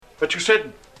But you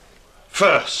said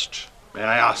first. May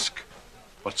I ask,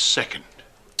 what's second?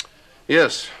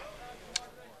 Yes.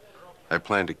 I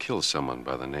plan to kill someone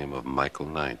by the name of Michael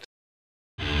Knight.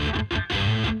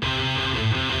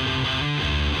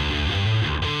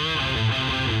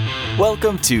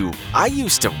 Welcome to I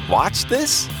Used to Watch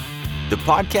This, the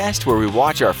podcast where we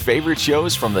watch our favorite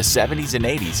shows from the 70s and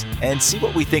 80s and see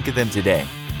what we think of them today.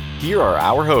 Here are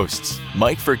our hosts,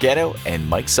 Mike Forgetto and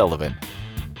Mike Sullivan.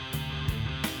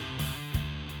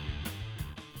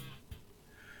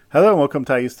 Hello and welcome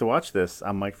to I Used to Watch This.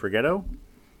 I'm Mike Forgetto.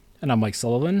 And I'm Mike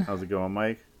Sullivan. How's it going,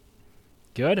 Mike?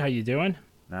 Good. How you doing?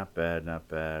 Not bad, not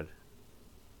bad.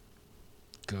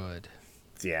 Good.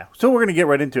 Yeah. So we're going to get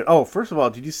right into it. Oh, first of all,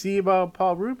 did you see about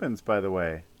Paul Rubens, by the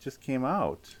way? It just came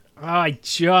out. Oh, I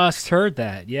just heard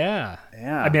that. Yeah.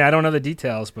 Yeah. I mean, I don't know the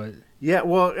details, but... Yeah,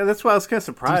 well, that's why I was kind of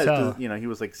surprised. Do tell. 'Cause, he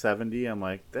was like 70. I'm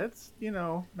like, that's,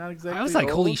 not exactly I was like,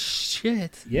 old. holy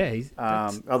shit. Yeah.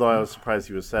 Although I was surprised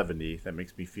he was 70. That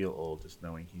makes me feel old, just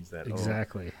knowing he's that old.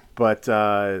 Exactly. But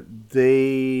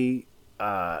he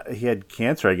had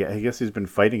cancer. I guess he's been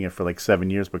fighting it for like 7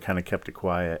 years, but kind of kept it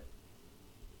quiet.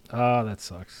 Oh, that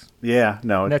sucks. Yeah,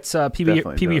 no. And that's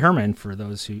Pee-wee Herman, for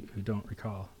those who don't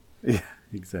recall. Yeah,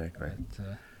 exactly.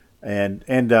 But,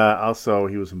 and also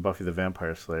he was in Buffy the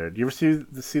Vampire Slayer. Do you ever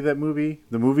see that movie?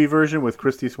 The movie version with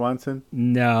Christy Swanson?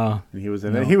 No. And he was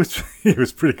in it. He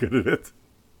was pretty good at it.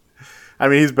 I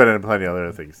mean, he's been in plenty of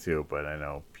other things too, but I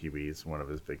know Pee-wee is one of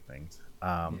his big things.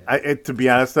 To be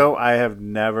honest, though, I have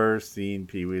never seen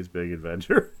Pee-wee's Big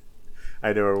Adventure.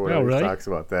 I know everyone really? talks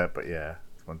about that, but yeah,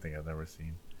 it's one thing I've never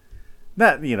seen.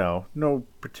 Not, no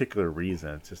particular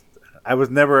reason. It's just I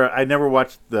never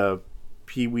watched the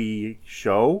Pee-wee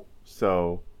show,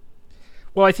 so.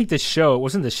 Well, I think it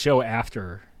wasn't the show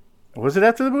after. Was it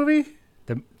after the movie?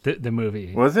 The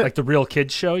movie. Was it? Like the real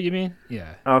kids show, you mean?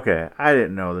 Yeah. Okay. I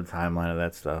didn't know the timeline of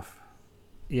that stuff.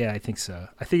 Yeah, I think so.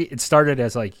 I think it started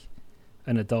as like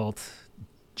an adult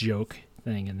joke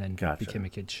thing and then became a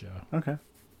kids show. Okay.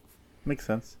 Makes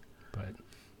sense. But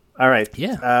all right.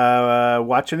 Yeah.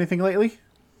 Watch anything lately?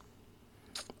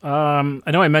 I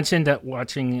know I mentioned that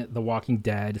watching The Walking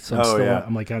Dead, so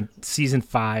I'm like on season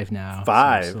 5 now.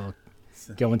 5. So I'm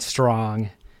still going strong.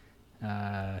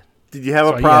 Did you have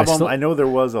a problem? Yeah, I know there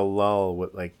was a lull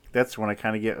with that's when I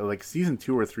kind of get like season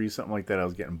 2 or 3, something like that. I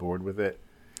was getting bored with it.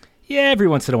 Yeah, every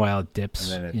once in a while it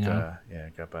dips. And then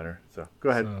it got better. So go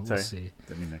ahead. So Sorry. we'll see.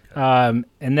 Didn't mean to cut.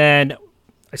 And then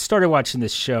I started watching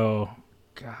this show.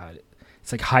 God,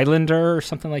 it's like Highlander or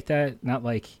something like that.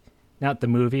 Not the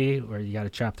movie where you got to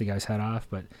chop the guy's head off,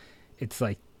 but it's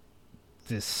like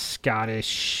this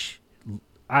Scottish.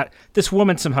 This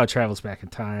woman somehow travels back in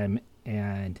time,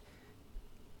 and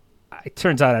it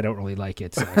turns out I don't really like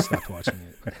it, so I stopped watching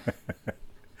it.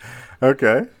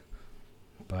 Okay.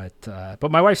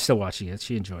 But my wife's still watching it.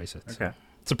 She enjoys it. Okay. So.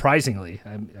 Surprisingly,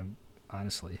 I'm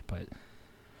honestly, but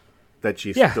that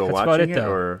she's still watching it,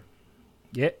 or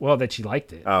well, that she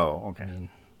liked it. Oh, okay. I mean,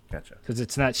 gotcha. Because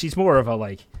it's not. She's more of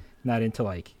a not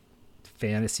into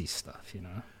fantasy stuff,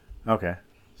 Okay.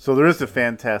 So there is a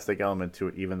fantastic element to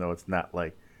it, even though it's not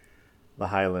like the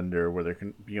Highlander where there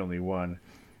can be only one.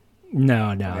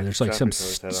 No. There's some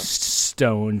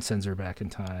stone sends her back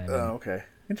in time. Oh, okay.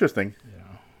 Interesting.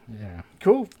 Yeah.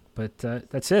 Cool. But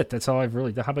that's it. That's all I've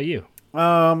really done. How about you?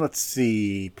 Let's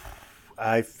see.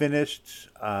 I finished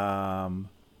that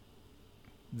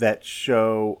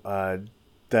show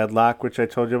Deadlock, which I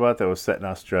told you about, that was set in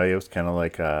Australia. It was kind of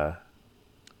like I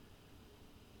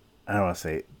don't want to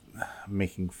say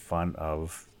making fun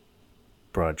of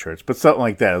Broadchurch, but something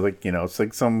like that. It's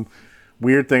like some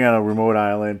weird thing on a remote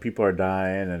island. People are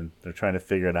dying and they're trying to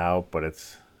figure it out, but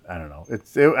I don't know.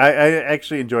 I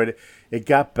actually enjoyed it. It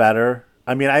got better.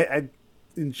 I mean, I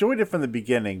enjoyed it from the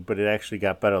beginning, but it actually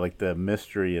got better. Like the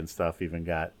mystery and stuff even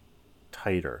got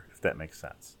tighter, if that makes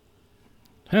sense.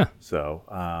 Huh. So,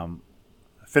 I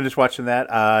finished watching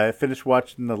that. I finished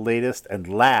watching the latest and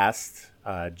last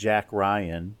Jack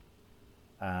Ryan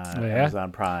on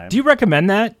Amazon Prime. Do you recommend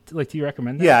that? Do you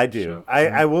recommend that? Yeah, I do.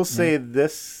 I will say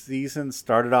this season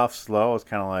started off slow. I was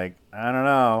kind of like, I don't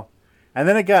know. And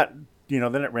then it got...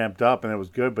 then it ramped up and it was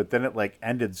good, but then it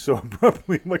ended so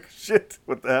abruptly. I'm like, shit,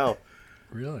 what the hell?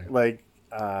 Really?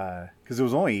 Because it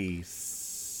was only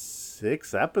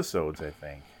 6 episodes, I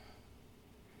think.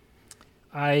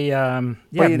 I've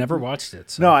never watched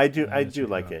it. So no, I do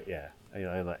like it. Yeah,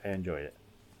 I enjoyed it.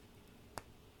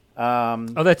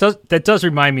 That does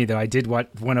remind me though. I did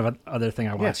one of other thing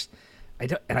I watched.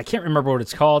 Yeah. I can't remember what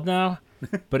it's called now,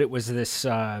 but it was this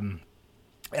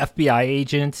FBI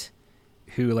agent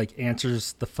who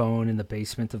answers the phone in the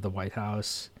basement of the White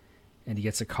House, and he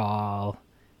gets a call,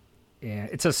 and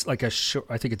it's just like a short.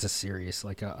 I think it's a series.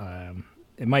 Like a,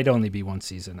 it might only be one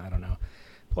season. I don't know.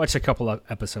 Watch a couple of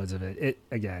episodes of it. It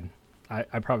again.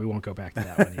 I probably won't go back to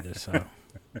that one either. So.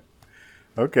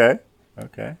 Okay. All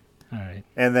right.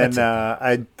 And then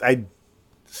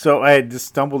so I had just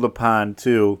stumbled upon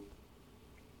too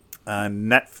on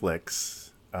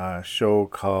Netflix a show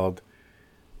called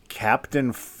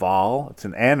Captain Fall. It's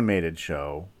an animated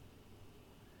show,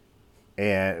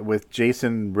 and with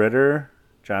Jason Ritter,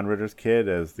 John Ritter's kid,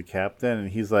 as the captain, and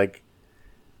he's like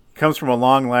comes from a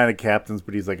long line of captains,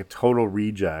 but he's like a total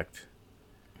reject.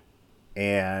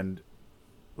 And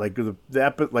like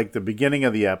the beginning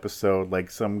of the episode,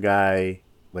 like some guy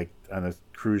like on a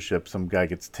cruise ship, some guy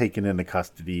gets taken into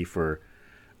custody for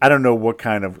I don't know what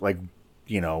kind of like,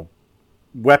 you know,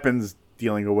 weapons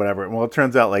dealing or whatever. Well, it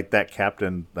turns out like that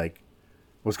captain like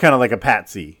was kind of like a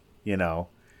patsy, you know,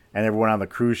 and everyone on the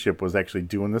cruise ship was actually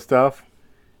doing the stuff.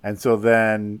 And so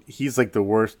then he's like the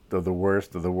worst of the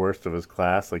worst of the worst of his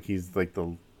class. Like he's like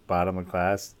the bottom of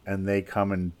class, and they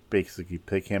come and basically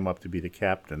pick him up to be the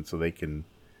captain so they can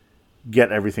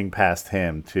get everything past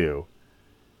him too.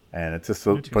 And it's just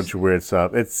a bunch of weird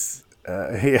stuff. It's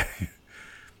yeah,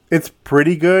 it's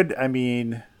pretty good. I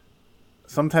mean,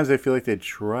 sometimes I feel like they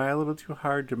try a little too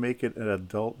hard to make it an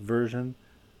adult version.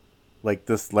 Like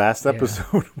this last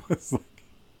episode was like,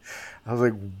 I was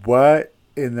like, what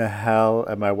in the hell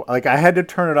am I? Like, I had to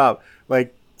turn it off.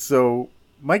 Like, so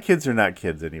my kids are not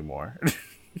kids anymore,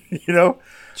 you know?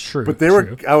 True. But they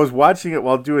were, I was watching it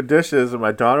while doing dishes, and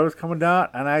my daughter was coming down,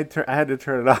 and I had to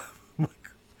turn it off.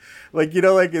 Like, you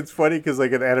know, like, it's funny because,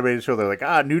 like, an animated show, they're like,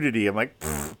 nudity. I'm like,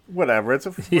 whatever. It's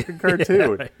a fucking cartoon. Yeah,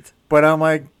 right. But I'm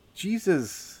like,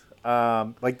 Jesus.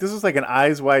 Like, this is like an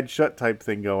Eyes Wide Shut type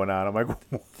thing going on. I'm like,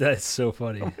 that's so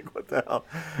funny. I'm like, what the hell?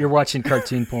 You're watching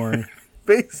cartoon porn.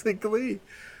 Basically.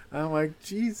 I'm like,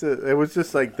 Jesus. It was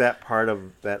just like that part of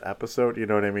that episode. You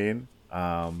know what I mean?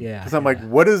 Yeah. Because I'm like,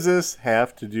 what does this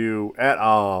have to do at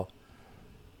all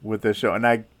with this show?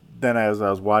 And then as I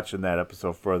was watching that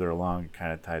episode further along, it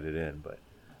kind of tied it in, but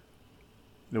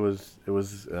it was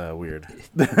weird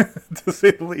to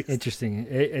say the least. Interesting.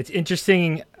 It's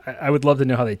interesting. I would love to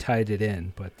know how they tied it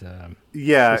in, but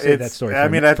yeah, we'll that story. I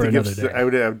mean, I think I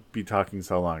would be talking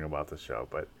so long about the show,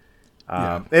 but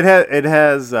it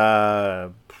has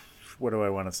what do I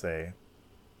want to say?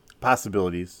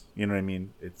 Possibilities. You know what I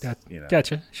mean? It's you know.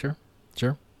 Gotcha. Sure.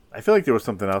 I feel like there was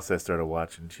something else I started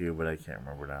watching too, but I can't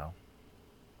remember now.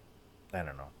 I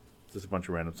don't know. Just a bunch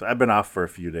of random stuff. I've been off for a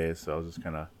few days, so I was just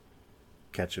kind of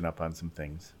catching up on some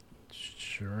things.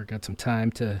 Sure, got some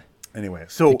time to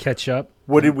catch up.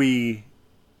 What did we?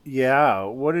 Yeah,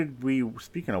 what did we?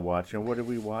 Speaking of watching, what did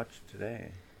we watch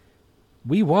today?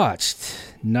 We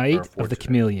watched Night of the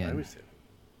Chameleon.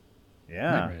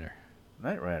 Yeah,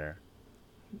 Knight Rider.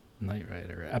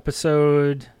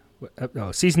 Episode.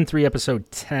 Season 3,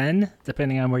 episode 10,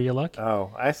 depending on where you look.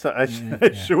 Oh, I saw. I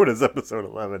sure it is episode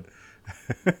 11.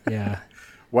 Yeah.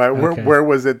 Why? Where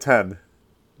was it 10?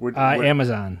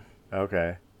 Amazon.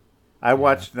 Okay. I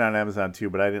watched it on Amazon too,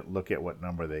 but I didn't look at what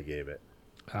number they gave it.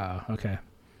 Oh, okay.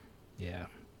 Yeah.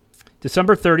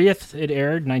 December 30th, it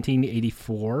aired,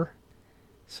 1984.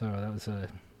 So that was a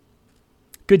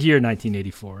good year,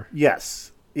 1984.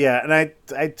 Yes. Yeah, and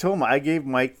I told him, I gave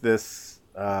Mike this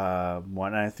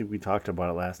one, and I think we talked about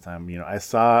it last time. You know, I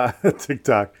saw a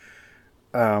TikTok.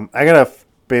 I gotta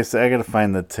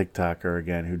find the TikToker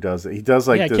again who does it. He does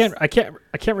like this. I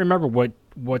can't remember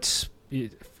what's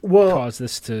caused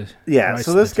this to. Yeah,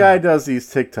 so this guy does these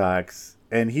TikToks,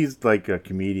 and he's like a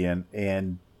comedian.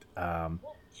 And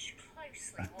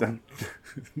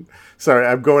sorry,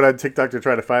 I'm going on TikTok to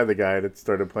try to find the guy, and it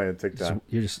started playing TikTok.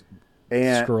 You're just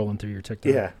scrolling through your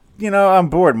TikTok. Yeah, you know, I'm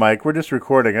bored, Mike. We're just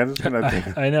recording. I'm just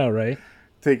gonna. I know, right?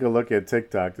 Take a look at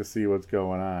TikTok to see what's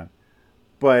going on,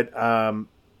 but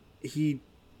he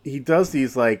does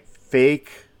these like fake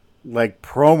like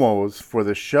promos for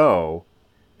the show,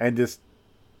 and just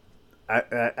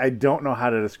I don't know how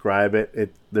to describe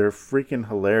it. They're freaking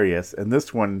hilarious. And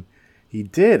this one he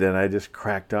did, and I just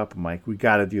cracked up. I'm like, we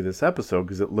got to do this episode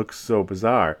because it looks so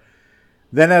bizarre.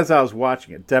 Then as I was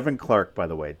watching it, Devin Clark, by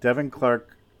the way,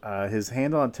 his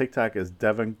handle on TikTok is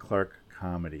Devin Clark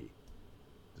Comedy,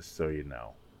 just so you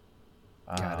know.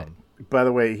 Got it. By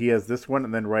the way, he has this one,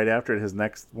 and then right after it, his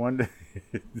next one,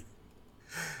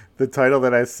 the title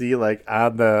that I see like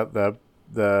on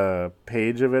the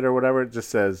page of it or whatever, it just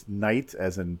says Knight,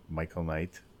 as in Michael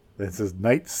Knight. It says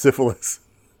Knight Syphilis.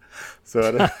 So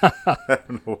I don't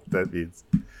know what that means.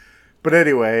 But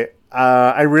anyway,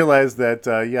 I realized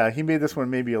that, he made this one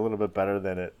maybe a little bit better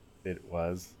than it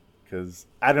was. Because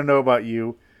I don't know about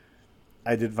you.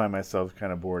 I did find myself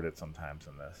kind of bored at sometimes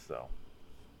in this. So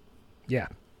Yeah.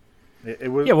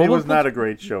 it was Yeah, well, it was we'll- not a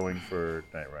great showing for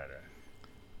Knight Rider.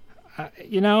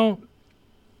 You know,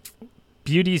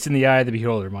 beauty's in the eye of the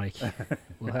beholder, Mike.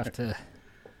 We'll have to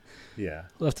Yeah.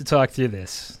 talk through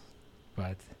this,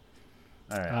 but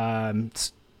All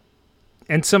right.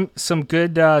 and some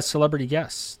good celebrity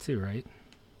guests too, right?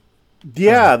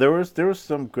 Yeah, there was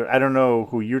some good. I don't know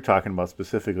who you're talking about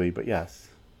specifically, but yes,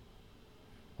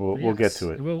 we'll get Yes,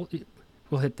 to it.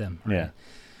 We'll hit them. Yeah. right?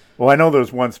 Well, I know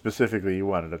there's one specifically you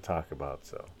wanted to talk about,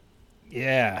 so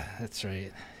Yeah, that's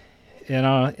right.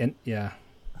 And yeah,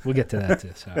 we'll get to that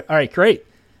too. So, all right, great.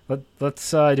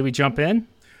 Let's. Do we jump in?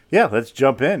 yeah, let's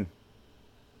jump in.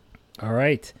 All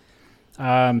right.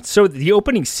 So the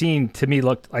opening scene to me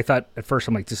looked. I thought at first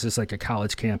I'm like, this is like a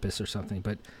college campus or something,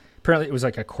 but apparently it was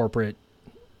like a corporate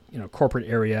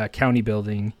area, county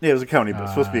building. Yeah, it was a county. It's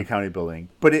supposed to be a county building,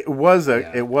 but it was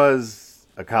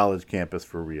a college campus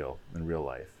for real in real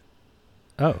life.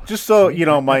 Oh, Just so you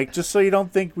know, Mike. Just so you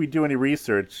don't think we do any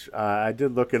research, I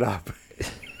did look it up,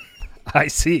 I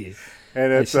see.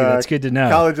 and it's see. That's good to know.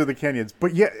 College of the Canyons.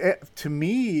 But yeah, to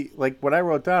me, like what I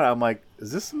wrote down, I'm like,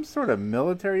 is this some sort of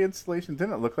military installation?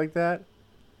 Didn't it look like that?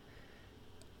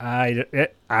 I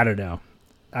don't know.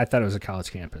 I thought it was a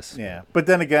college campus. Yeah, but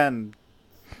then again,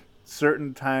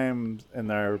 certain times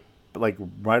in our like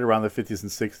right around the 50s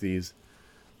and 60s,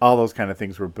 all those kind of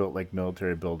things were built like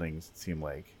military buildings. It seemed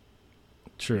like.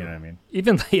 True. You know what I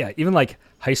mean? Even like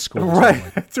high school. or Right. something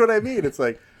like- That's what I mean. It's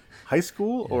like high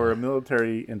school or a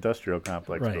military industrial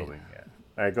complex Right. building. Yeah.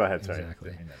 All right, go ahead. Sorry.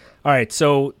 Exactly. All right,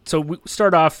 so we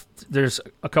start off. There's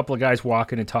a couple of guys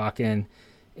walking and talking,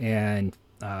 and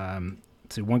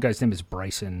so one guy's name is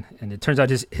Bryson, and it turns out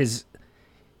his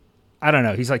I don't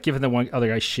know. He's like giving the one other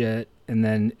guy shit, and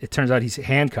then it turns out he's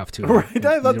handcuffed to him. Right.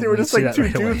 I thought they were just like two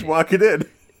dudes walking in.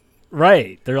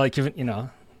 Right. They're like giving Yeah.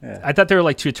 I thought they were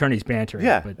like two attorneys bantering.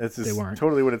 Yeah, but that's they just weren't.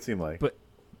 totally what it seemed like.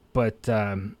 But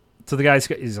so the guy's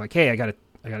is like, hey, I gotta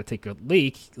take a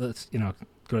leak. Let's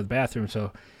go to the bathroom.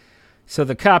 So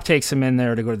the cop takes him in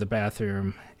there to go to the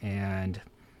bathroom and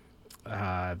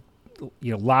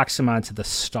locks him onto the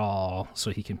stall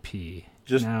so he can pee.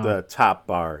 Just Now- the top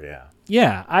bar, yeah.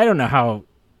 Yeah, I don't know how.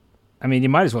 I mean, you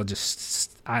might as well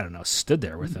just I don't know, stood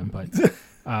there with him, but.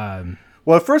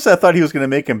 Well, at first I thought he was going to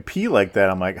make him pee like that.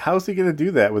 I'm like, how's he going to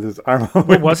do that with his arm?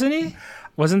 But wasn't he?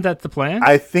 Wasn't that the plan?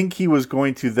 I think he was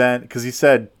going to then, because he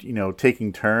said,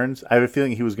 taking turns. I have a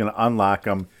feeling he was going to unlock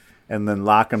him and then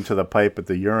lock him to the pipe at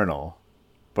the urinal,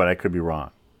 but I could be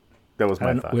wrong. That was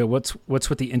my thought. Well, what's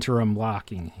with the interim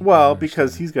locking? Well,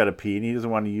 because he's got to pee and he doesn't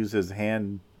want to use his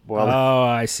hand while Oh,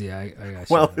 I see. I got you.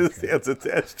 while his Okay. hand's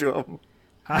attached to him.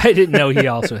 I didn't know he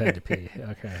also had to pee.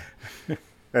 Okay.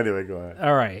 Anyway, go ahead.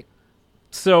 All right.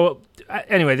 So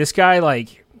anyway, this guy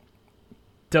like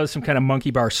does some kind of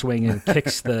monkey bar swing and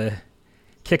kicks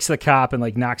the cop and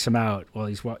like knocks him out while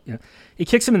he's he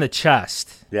kicks him in the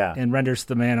chest. Yeah. And renders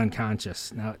the man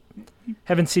unconscious. Now,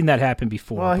 haven't seen that happen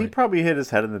before. Well, he but probably hit his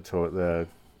head in the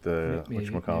Maybe-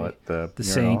 whatchamacallit, the the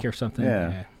urinal. sink or something.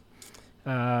 Yeah.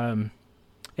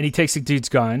 And he takes the dude's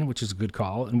gun, which is a good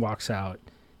call, and walks out.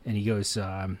 And he goes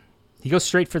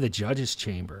straight for the judge's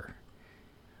chamber.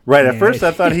 Right. At Yeah. first,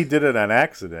 I thought he did it on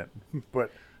accident,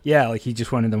 but Yeah, like he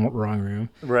just went in the wrong room.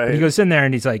 right. And he goes in there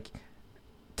and he's like,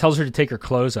 tells her to take her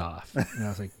clothes off. And I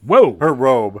was like, whoa, her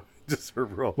robe, just her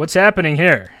robe, what's happening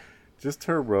here? just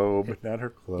her robe, not her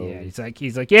clothes. Yeah,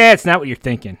 he's like, yeah, it's not what you're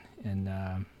thinking, and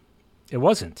it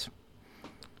wasn't.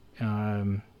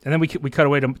 And then we cut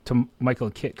away to Michael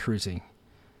and Kit cruising,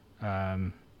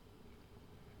 and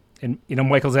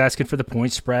Michael's asking for the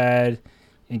point spread,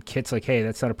 and Kit's like, hey,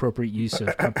 that's not appropriate use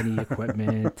of company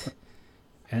equipment,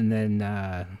 and then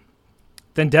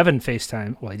Devin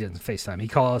FaceTime. Well, he didn't FaceTime. He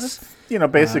calls.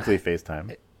 Basically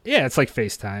FaceTime. Yeah, it's like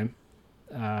FaceTime.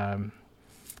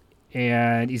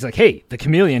 And he's like, hey, the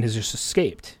Chameleon has just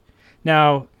escaped.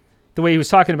 Now, the way he was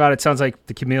talking about it sounds like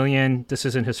the Chameleon, this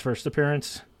isn't his first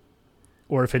appearance.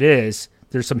 Or if it is,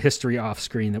 there's some history off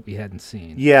screen that we hadn't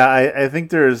seen. Yeah, I think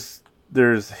there's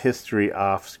history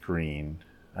off screen.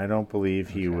 I don't believe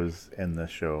he was in the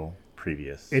show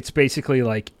previous. It's basically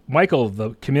like Michael,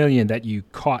 the Chameleon that you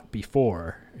caught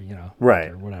before,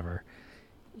 Right. or whatever.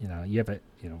 You have a,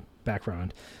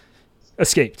 background,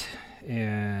 escaped.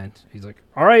 And he's like,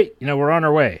 all right, we're on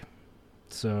our way.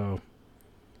 So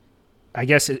I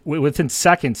guess within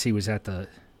seconds he was at the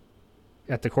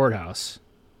courthouse,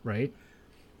 right?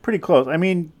 Pretty close. I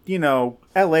mean,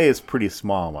 L.A. is pretty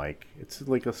small, Mike. It's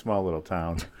like a small little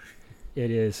town. It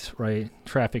is, right?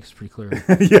 Traffic's pretty clear.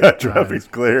 Yeah, traffic's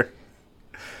clear.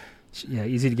 Yeah,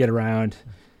 easy to get around.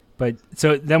 But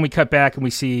so then we cut back and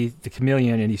we see the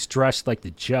Chameleon, and he's dressed like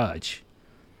the judge.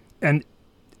 And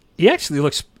he actually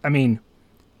looks, I mean,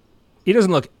 he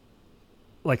doesn't look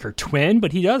like her twin,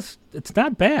 but he does. It's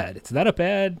not bad. It's not a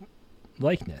bad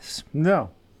likeness, No.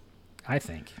 I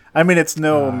think. I mean, it's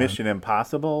no Mission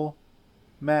Impossible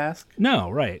mask.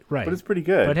 No, right. But it's pretty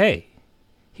good. But hey,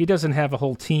 he doesn't have a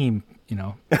whole team,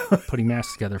 putting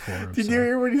masks together for him. Did you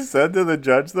hear what he said to the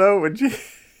judge, though, when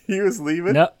he was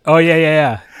leaving? No. Oh,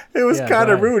 yeah. It was kind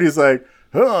of rude. He's like,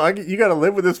 "Oh, you got to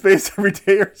live with this face every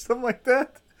day," or something like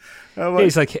that.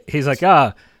 He's like,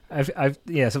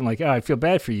 something like, I feel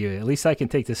bad for you. At least I can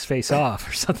take this face off,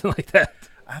 or something like that.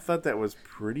 I thought that was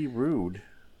pretty rude.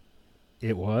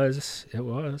 It was.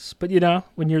 But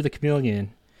when you're the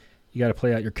Chameleon, you got to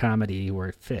play out your comedy where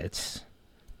it fits,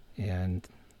 and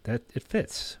that it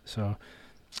fits. So,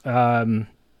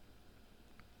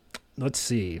 let's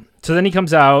see. So then he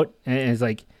comes out and is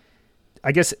like,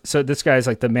 I guess, so this guy's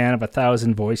like the man of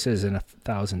 1,000 voices and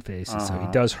 1,000 faces. So he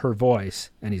does her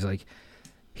voice, and he's like,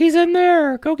 he's in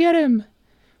there, go get him.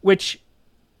 Which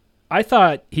I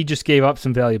thought he just gave up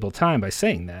some valuable time by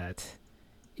saying that.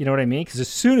 You know what I mean? Because as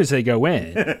soon as they go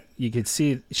in, you could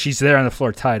see she's there on the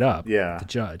floor tied up. Yeah. The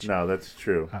judge. No, that's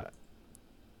true.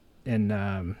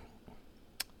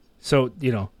 So,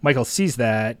 Michael sees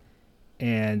that,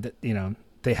 and,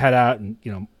 they head out, and,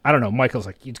 I don't know, Michael's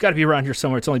like, he's got to be around here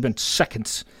somewhere. It's only been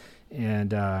seconds.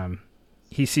 And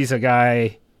he sees a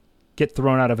guy get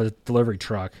thrown out of a delivery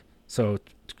truck. So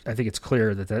I think it's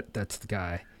clear that's the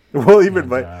guy. Well, even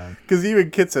Mike, because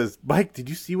even Kit says, "Mike, did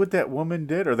you see what that woman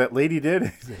did or that lady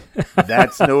did?"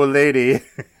 That's no lady.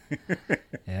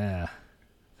 Yeah.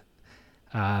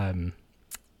 And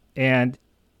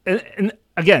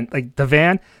again, like the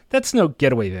van, that's no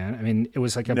getaway van. I mean, it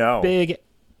was like a big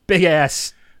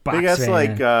ass box big ass van.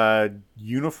 like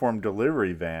uniform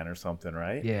delivery van or something,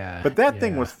 right? Yeah. But that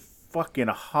thing was fucking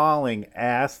hauling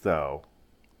ass, though.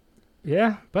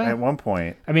 Yeah, but at one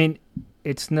point, I mean,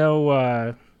 it's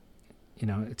no.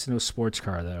 It's no sports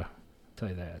car, though. I'll tell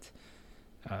you that.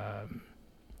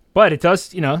 But it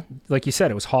does, like you said,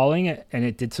 it was hauling it, and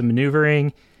it did some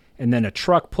maneuvering, and then a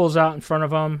truck pulls out in front of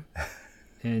them,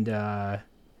 and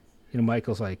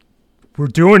Michael's like, "We're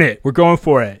doing it. We're going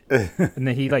for it." And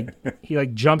then he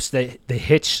jumps the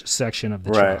hitch section of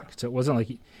the truck. So it wasn't like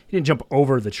he didn't jump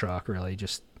over the truck, really.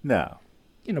 Just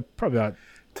probably about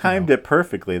timed it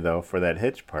perfectly though for that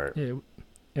hitch part. Yeah,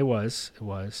 it was.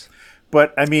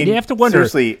 But I mean, you have to wonder: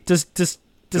 seriously, does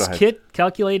Kit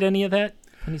calculate any of that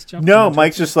when he's jumping? No,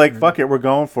 Mike's just like, "Fuck it, we're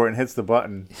going for it," and hits the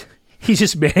button. He's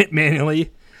just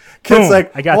manually. Kit's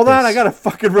like, "Hold on, I gotta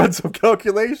fucking run some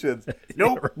calculations."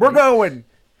 Nope, right. We're going.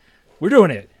 We're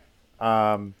doing it.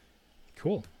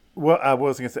 Cool. Well, what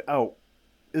was I gonna say? Oh,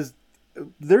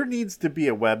 there needs to be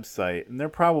a website, and there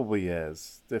probably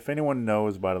is. If anyone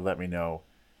knows about it, let me know.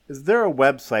 Is there a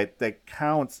website that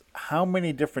counts how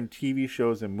many different TV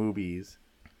shows and movies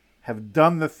have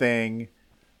done the thing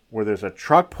where there's a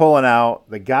truck pulling out,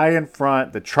 the guy in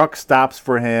front, the truck stops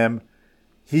for him,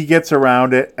 he gets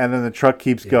around it, and then the truck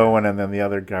keeps going, and then the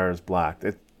other car is blocked.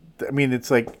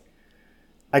 It's like,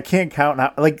 I can't count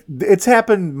how, like, it's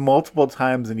happened multiple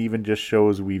times in even just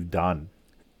shows we've done.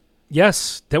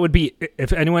 Yes, that would be,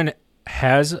 if anyone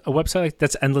has a website,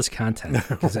 that's endless content.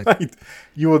 Right.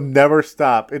 You will never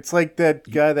stop. It's like that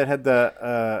guy that had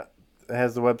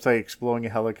has the website Exploding a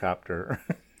Helicopter.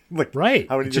 Like, right.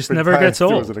 How many it just different never times gets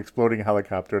old. there was an exploding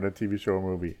helicopter in a TV show or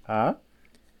movie? Huh?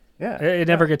 Yeah. It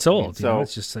never gets old. So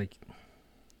it's just like.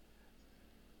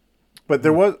 But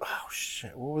there was, oh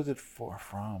shit, what was it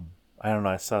from? I don't know.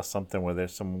 I saw something where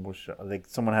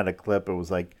someone had a clip. It was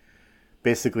like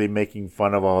basically making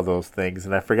fun of all those things,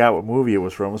 and I forgot what movie it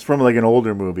was from. It was from like an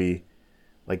older movie,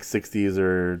 like 60s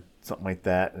or something like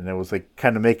that, and it was like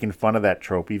kind of making fun of that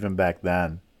trope even back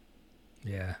then.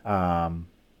 Yeah.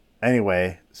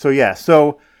 Anyway,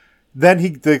 so then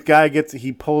the guy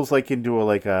pulls like into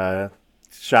a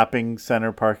shopping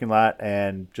center parking lot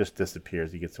and just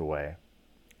disappears. He gets away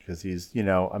because he's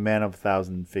a man of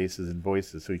 1,000 faces and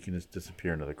voices, so he can just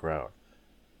disappear into the crowd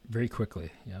very quickly.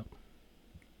 Yep.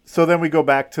 So then we go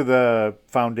back to the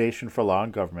Foundation for Law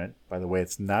and Government. By the way,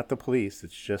 it's not the police.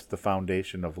 It's just the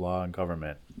Foundation of Law and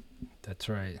Government. That's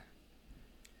right.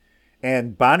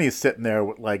 And Bonnie's sitting there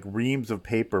with like reams of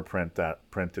paper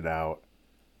printed out.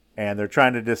 And they're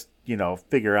trying to just,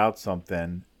 figure out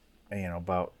something,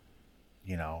 about,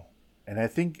 And I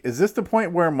think, is this the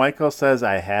point where Michael says,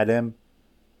 "I had him"?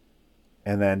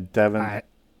 And then Devin... I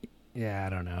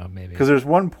don't know. Maybe. Because there's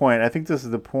one point, I think this is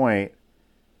the point...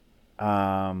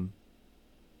 I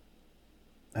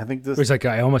think this. He's like,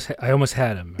 I almost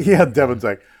had him. Yeah, Devin's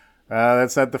like,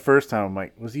 That's not the first time. I'm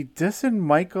like, was he dissing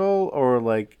Michael or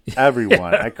like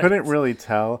everyone? I couldn't really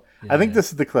tell. Yeah. I think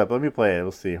this is the clip. Let me play it.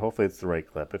 We'll see. Hopefully it's the right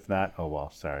clip. If not, oh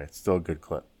well, sorry. It's still a good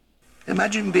clip.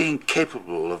 Imagine being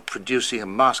capable of producing a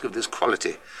mask of this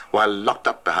quality while locked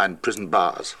up behind prison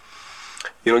bars.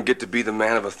 You don't get to be the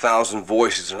man of 1,000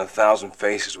 voices and 1,000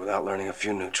 faces without learning a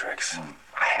few new tricks.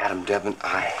 I had him, Devin.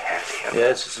 I had him.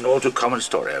 Yes, it's an all too common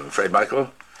story, I'm afraid,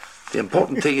 Michael. The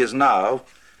important thing is now,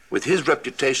 with his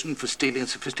reputation for stealing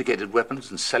sophisticated weapons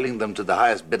and selling them to the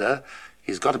highest bidder,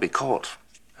 he's got to be caught.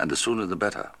 And the sooner the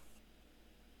better.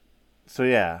 So,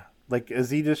 yeah. Like, is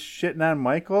he just shitting on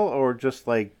Michael or just,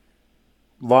 like,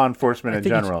 law enforcement in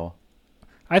general?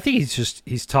 I think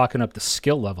he's talking up the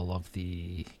skill level of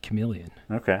the Chameleon.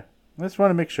 Okay. I just want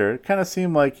to make sure. It kind of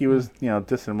seemed like he was,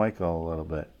 dissing Michael a little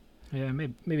bit. Yeah,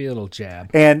 maybe a little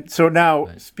jab. And so now,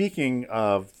 speaking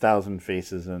of 1,000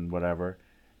 faces and whatever,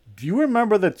 do you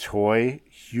remember the toy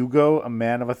Hugo, a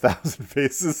man of 1,000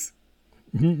 faces?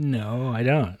 No, I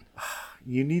don't.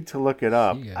 You need to look it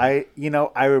up.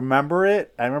 Hugo. I remember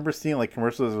it. I remember seeing like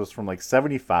commercials. It was from like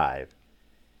 75.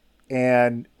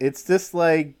 And it's just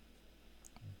like,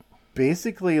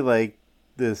 basically like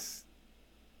this,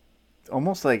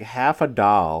 almost like half a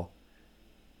doll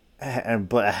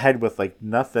and a head with like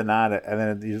nothing on it. And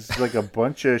then there's like a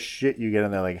bunch of shit you get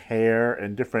in there, like hair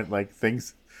and different like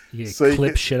things. You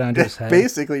clip shit onto his head.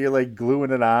 Basically, you're like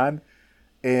gluing it on.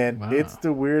 And It's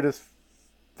the weirdest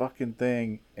fucking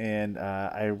thing. And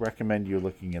I recommend you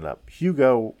looking it up.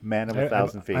 Hugo, Man of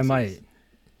 1,000 Faces. I might.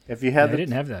 If you had I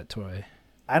didn't have that toy.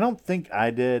 I don't think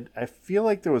I did. I feel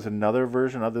like there was another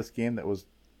version of this game that was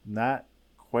not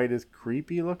quite as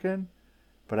creepy looking,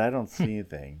 but I don't see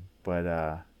anything. But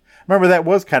remember, that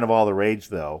was kind of all the rage,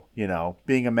 though.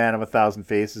 Being a man of 1,000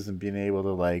 faces and being able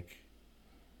to, like,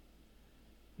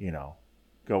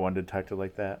 go undetected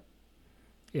like that.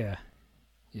 Yeah.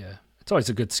 It's always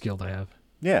a good skill to have.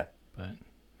 Yeah. But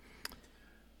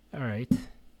all right,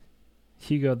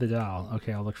 Hugo the doll.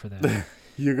 Okay, I'll look for that.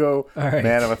 Hugo, right.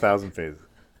 Man of 1,000 faces.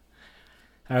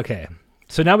 Okay,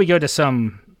 so now we go to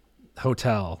some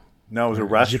hotel. No, it was a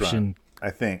restaurant. Egyptian I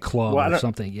think club or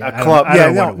something. Yeah, a club.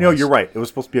 No, you're right. It was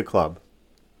supposed to be a club.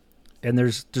 And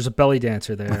there's a belly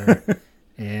dancer there,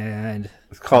 and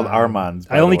it's called Armand's.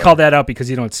 I only call that out because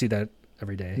you don't see that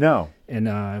every day. No.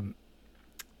 And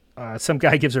some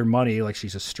guy gives her money like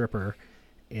she's a stripper,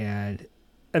 and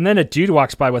then a dude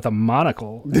walks by with a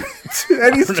monocle,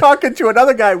 and he's talking to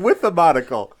another guy with a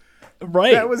monocle.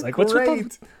 Right. That was like,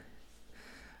 great.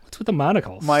 What's with the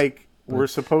monocles? Mike, we're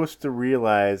supposed to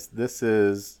realize this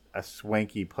is a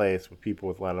swanky place with people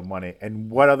with a lot of money. And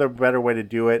what other better way to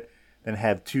do it than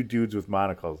have two dudes with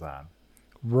monocles on?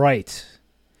 Right.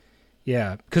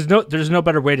 Yeah. Because there's no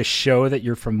better way to show that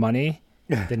you're from money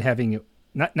than having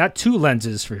not two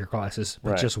lenses for your glasses,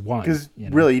 but just one. Because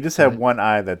really, you just have one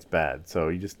eye that's bad. So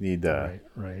you just need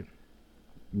right.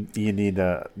 You need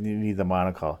the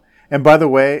monocle. And by the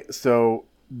way, so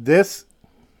this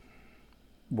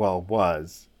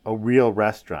was a real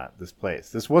restaurant, this place.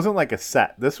 This wasn't like a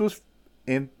set. This was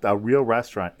in a real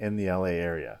restaurant in the LA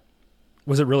area.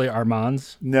 Was it really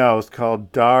Armand's? No, it's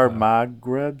called Dar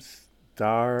Maghreb's.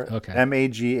 Okay.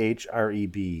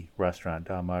 Maghreb restaurant,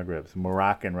 Dar Maghreb's, a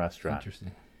Moroccan restaurant.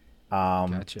 Interesting.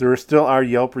 Gotcha. There still are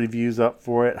Yelp reviews up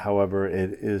for it. However,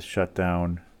 it is shut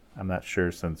down. I'm not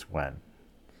sure since when.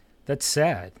 That's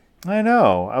sad. I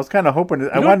know. I was kind of hoping.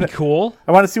 I wanted to be cool.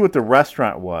 I want to see what the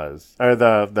restaurant was, or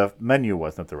the menu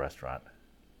was, not the restaurant.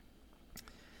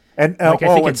 And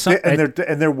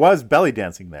there was belly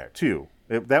dancing there too.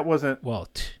 That wasn't. Well,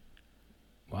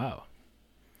 wow.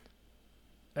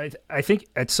 I think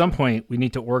at some point we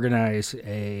need to organize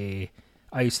I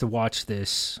used to watch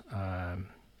this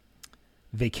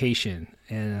vacation,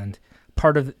 and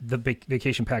part of the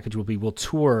vacation package will be we'll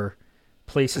tour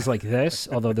places like this,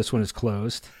 although this one is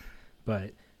closed.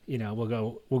 But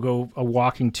we'll go a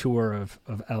walking tour of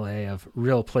LA, of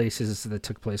real places that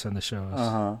took place on the shows.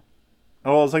 Oh, it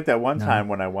was like that one time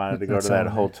when I wanted to go to that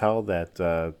hotel that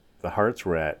the Hearts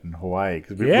were at in Hawaii,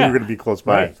 because we were going to be close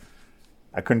by. Right.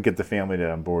 I couldn't get the family to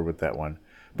on board with that one.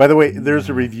 By the way, there's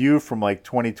a review from like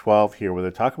 2012 here where they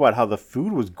talk about how the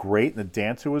food was great and the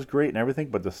dancer was great and everything,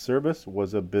 but the service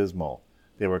was abysmal.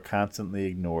 They were constantly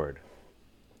ignored.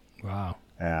 Wow.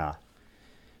 Yeah.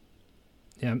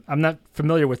 Yeah, I'm not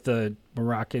familiar with the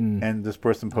Moroccan. And this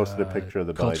person posted a picture of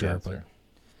the belly dancer. But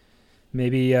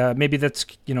maybe that's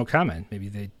common.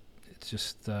 Maybe it's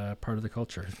just part of the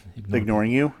culture.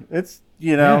 Ignoring you? It's it's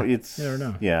you never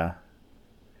know. Yeah.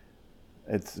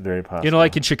 It's very possible.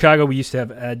 Like in Chicago, we used to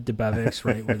have Ed DeBevics,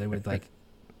 right, where they would like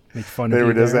make fun of you. They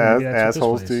were just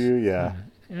assholes to you, yeah.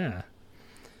 Yeah.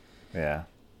 Yeah.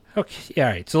 Okay. Yeah,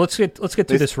 all right. So let's get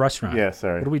through this restaurant. Yeah,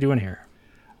 sorry. What are we doing here?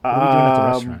 What are we doing at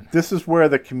the restaurant? This is where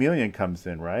the Chameleon comes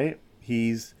in, right?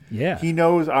 He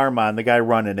knows Armand, the guy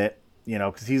running it,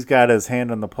 because he's got his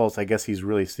hand on the pulse. I guess he's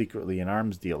really secretly an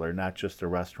arms dealer, not just a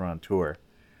restaurateur.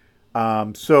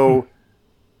 So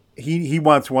he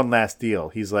wants one last deal.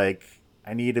 He's like,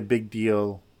 I need a big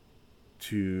deal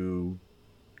to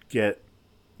get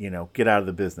out of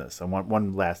the business. I want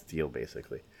one last deal,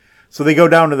 basically. So they go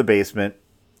down to the basement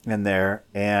in there,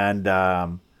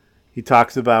 and he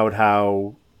talks about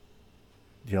how,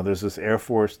 there's this Air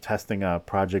Force testing a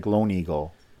Project Lone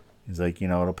Eagle. He's like,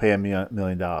 it'll pay $1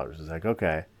 million. He's like,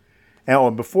 okay.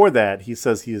 And before that, he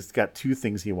says he's got two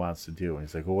things he wants to do. And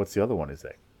he's like, well, what's the other one? He's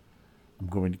like, I'm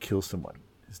going to kill someone.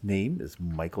 His name is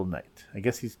Michael Knight. I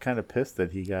guess he's kind of pissed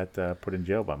that he got put in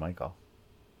jail by Michael.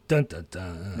 Dun, dun,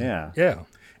 dun. Yeah. Yeah.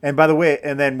 And by the way,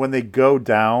 and then when they go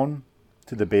down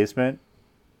to the basement,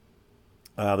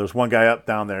 there's one guy up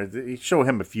down there. He show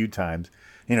him a few times.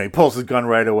 He pulls his gun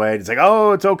right away. He's like,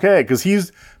 oh, it's okay. Because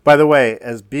he's, by the way,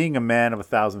 as being a man of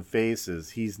 1,000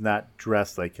 faces, he's not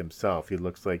dressed like himself. He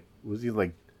looks like, was he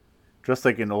like dressed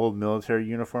like an old military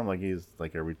uniform? Like he's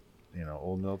like a,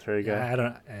 old military guy? Yeah, I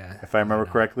don't, if I remember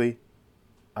correctly,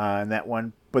 in that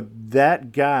one. But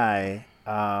that guy,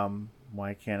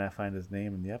 why can't I find his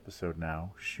name in the episode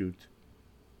now? Shoot.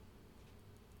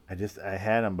 I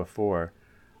had him before.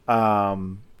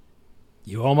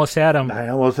 You almost had him. I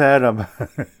almost had him.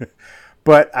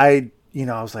 But I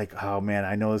was like, oh man,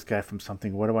 I know this guy from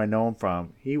something. What do I know him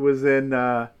from? He was in,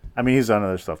 he's on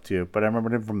other stuff too, but I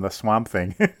remember him from the Swamp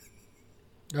Thing.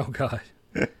 Oh God.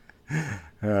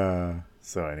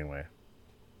 So anyway,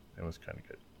 it was kind of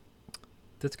good.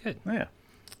 That's good. Yeah.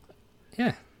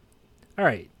 Yeah. All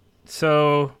right.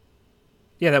 So,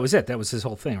 yeah, that was it. That was his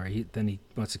whole thing, right? Then he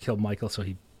wants to kill Michael, so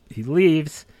he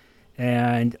leaves.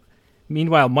 And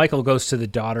meanwhile, Michael goes to the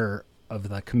daughter of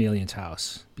the Chameleon's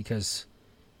house because,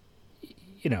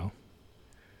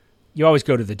 you always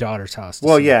go to the daughter's house.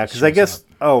 Well, yeah, because I guess,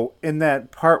 in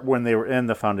that part when they were in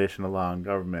the Foundation of Law and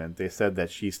Government, they said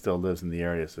that she still lives in the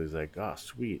area. So he's like, oh,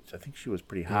 sweet. I think she was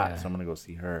pretty hot, so I'm going to go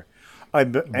see her.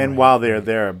 And while they're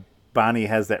there, Bonnie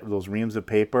has those reams of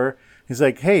paper. He's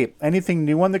like, hey, anything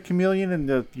new on the Chameleon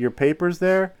and your papers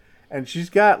there? And she's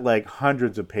got like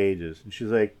hundreds of pages. And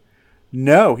she's like,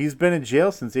 no, he's been in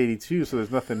jail since 82, so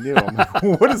there's nothing new. I'm like,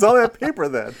 what is all that paper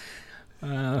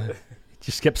then?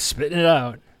 Just kept spitting it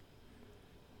out.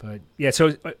 But yeah,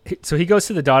 so he goes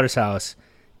to the daughter's house,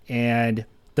 and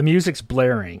the music's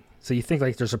blaring. So you think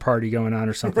like there's a party going on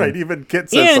or something. Right, even Kit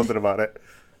says something about it.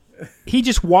 He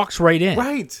just walks right in.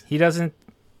 Right. He doesn't.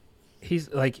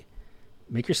 He's like,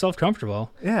 make yourself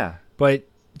comfortable. Yeah. But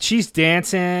she's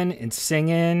dancing and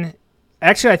singing.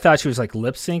 Actually, I thought she was like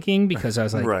lip syncing because I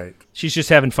was like, right. She's just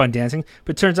having fun dancing.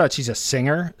 But it turns out she's a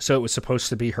singer, so it was supposed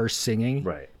to be her singing.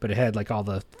 Right. But it had like all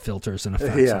the filters and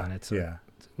effects on it. So yeah.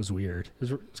 It was weird.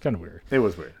 It was kind of weird. It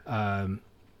was weird. And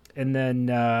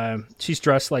then she's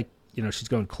dressed like, she's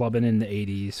going clubbing in the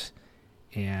 80s.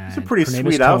 And it's a pretty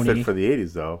sweet outfit for the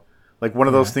 80s, though. Like one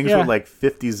of those things with like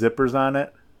 50 zippers on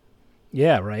it.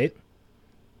 Yeah, right.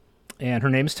 And her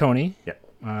name's Tony. Yeah.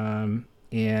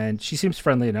 And she seems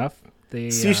friendly enough.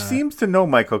 She seems to know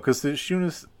Michael because as soon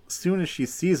as she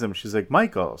sees him, she's like,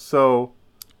 Michael. So.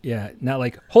 Yeah, not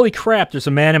like, holy crap, there's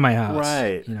a man in my house.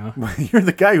 Right. You're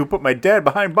the guy who put my dad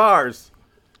behind bars.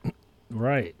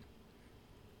 Right.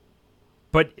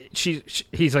 But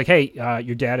he's like, hey,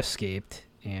 your dad escaped.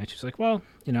 And she's like, well,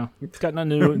 it's got nothing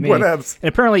to do with me. Whatevs. And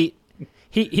apparently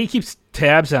he keeps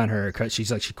tabs on her because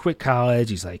she's like, she quit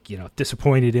college. He's like,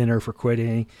 disappointed in her for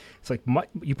quitting. It's like,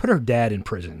 you put her dad in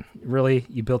prison. Really?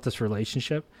 You built this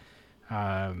relationship?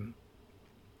 And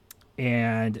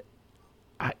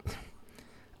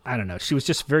I don't know. She was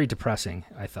just very depressing,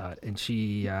 I thought. And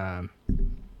he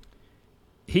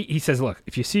says, look,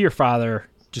 if you see your father,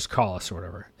 just call us or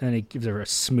whatever. And then he gives her a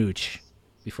smooch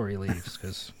before he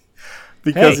leaves.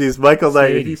 Because he's Michael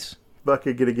Knight. He's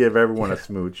fucking going to give everyone a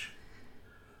smooch.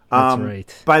 That's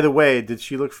right. By the way, did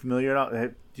she look familiar at all?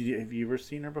 Have you ever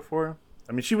seen her before?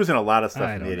 I mean, she was in a lot of stuff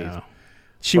in the 80s. Know.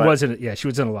 She was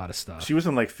in a lot of stuff. She was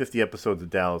in like 50 episodes of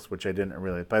Dallas, which I didn't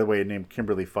really. By the way, named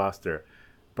Kimberly Foster.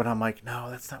 But I'm like, no,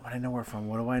 that's not what I know her from.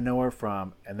 What do I know her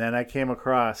from? And then I came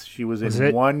across she was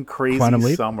in One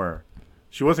Crazy Summer.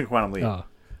 She wasn't Quantum Leap. Oh.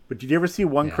 But did you ever see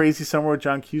One Crazy Summer with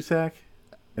John Cusack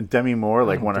and Demi Moore,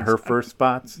 like one of her first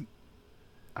spots?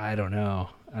 I don't know.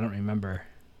 I don't remember.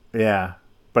 Yeah,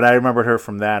 but I remembered her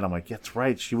from that. I'm like, that's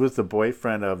right. She was the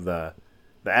boyfriend of the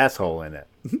asshole in it.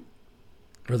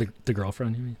 Or the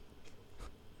girlfriend, you mean?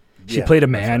 She played a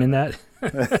man in that?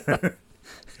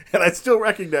 And I still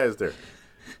recognized her.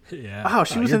 Yeah. Oh,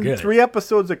 she was you're in good. 3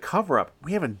 episodes of Cover Up.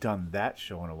 We haven't done that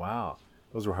show in a while.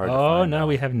 Those were hard to find. Oh, no, though.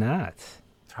 we have not.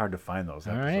 It's hard to find those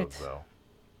All episodes, right. though.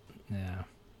 Yeah.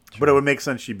 But it would make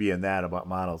sense she'd be in that about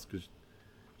models, because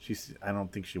I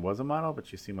don't think she was a model, but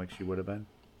she seemed like she would have been.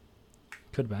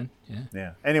 Could have been, yeah.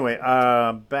 Yeah. Anyway,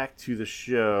 back to the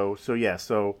show. So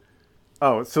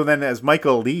then as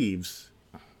Michael leaves,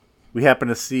 we happen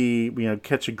to see,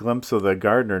 catch a glimpse of the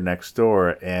gardener next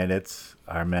door, and it's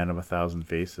our man of 1,000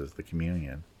 faces, the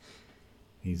Chameleon.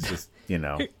 He's just,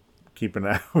 keeping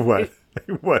that. What?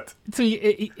 What? So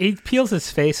he peels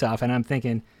his face off, and I'm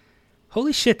thinking,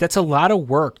 holy shit, that's a lot of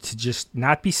work to just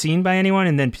not be seen by anyone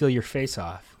and then peel your face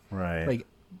off. Right. Like,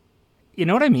 you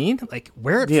know what I mean? Like,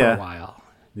 wear it for a while.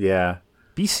 Yeah.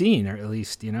 Be seen, or at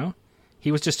least,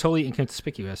 He was just totally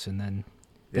inconspicuous and then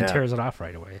tears it off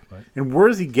right away. But And where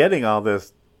is he getting all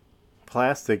this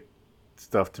plastic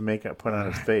stuff to put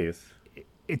on his face?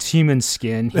 it's human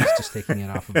skin. He's just taking it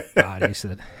off of bodies.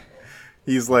 That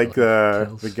He's like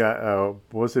the guy,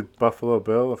 was it Buffalo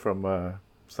Bill from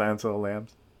Silence of the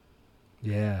Lambs?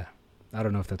 Yeah. I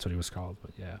don't know if that's what he was called,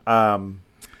 but yeah. And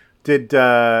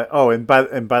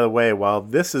by the way, while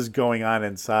this is going on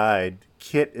inside,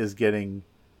 Kit is getting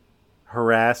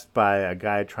harassed by a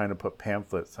guy trying to put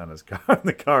pamphlets on his car, on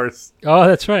the cars. Oh,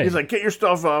 that's right. He's like, "Get your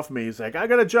stuff off me." He's like, "I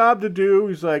got a job to do."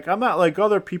 He's like, "I'm not like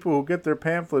other people who get their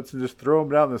pamphlets and just throw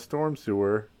them down the storm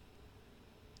sewer."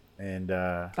 And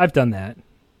I've done that.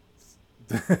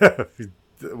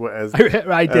 as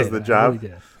I did. as the job. I really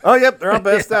did. Oh, yep, they're all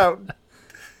best out.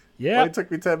 Yeah. It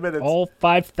took me 10 minutes. All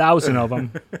 5,000 of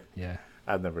them. Yeah.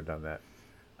 I've never done that.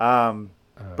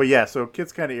 But yeah, so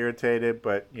Kit's kind of irritated,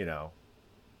 but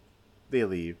they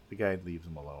leave. The guy leaves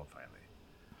him alone finally.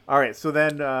 All right, so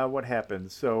then what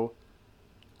happens? So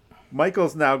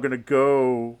Michael's now going to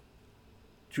go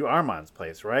to Armand's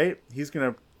place, right? He's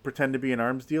going to pretend to be an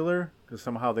arms dealer because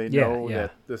somehow they know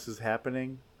that this is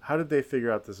happening. How did they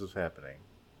figure out this was happening?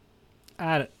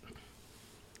 I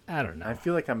don't know. I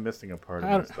feel like I'm missing a part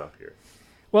of this stuff here.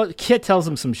 Well, Kit tells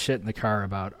him some shit in the car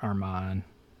about Armand.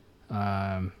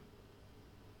 I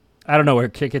don't know where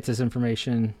Kit gets his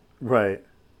information. Right.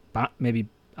 Maybe,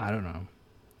 I don't know.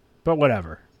 But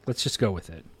whatever. Let's just go with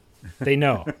it. They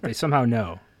know. They somehow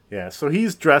know. Yeah, so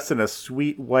he's dressed in a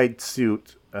sweet white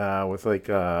suit with like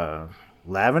a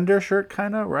lavender shirt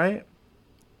kind of, right?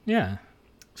 Yeah.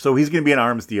 So he's going to be an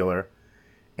arms dealer.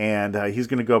 And he's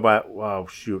going to go by, I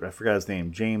forgot his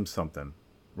name. James something,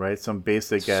 right? Some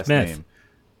basic ass name.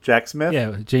 Jack Smith?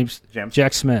 Yeah,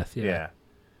 Jack Smith. Yeah.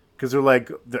 Because they're like,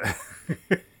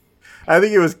 I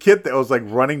think it was Kit that was like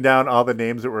running down all the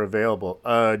names that were available.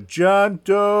 John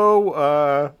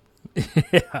Doe.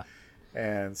 Yeah.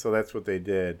 And so that's what they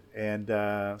did. And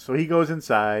so he goes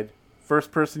inside.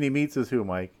 First person he meets is who,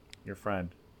 Mike? Your friend.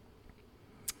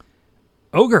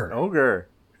 Ogre.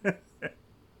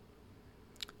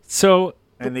 So,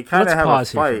 and they kind of have a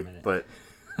fight, but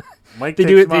Mike they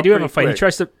takes do have a fight.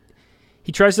 Quick.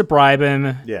 He tries to bribe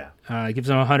him. Yeah. Gives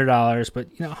him $100,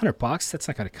 but $100 that's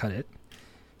not going to cut it.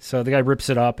 So the guy rips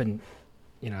it up, and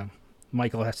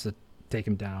Michael has to take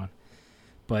him down.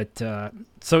 But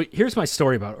so here's my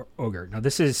story about Ogre. Now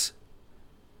this is,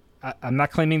 I'm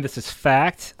not claiming this is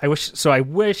fact. I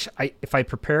wish if I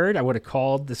prepared, I would have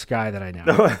called this guy that I know.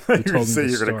 Who told me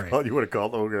this story. You would have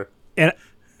called Ogre.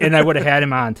 And I would have had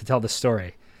him on to tell the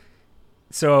story.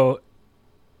 So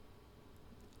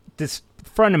this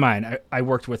friend of mine I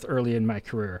worked with early in my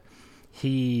career,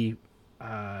 he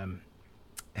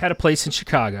had a place in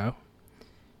Chicago,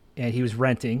 and he was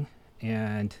renting,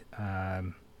 and I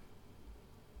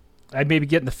may be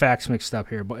getting the facts mixed up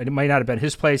here, but it might not have been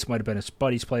his place, it might have been his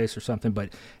buddy's place or something.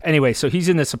 But anyway, so he's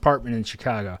in this apartment in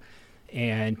Chicago,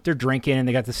 and they're drinking, and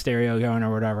they got the stereo going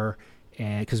or whatever,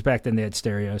 and because back then they had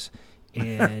stereos.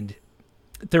 And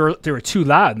they were too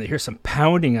loud, and they hear some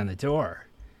pounding on the door.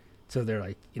 So they're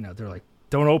like,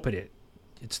 don't open it.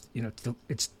 It's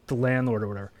it's the landlord or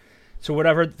whatever. So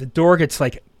whatever, the door gets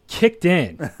like kicked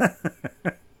in,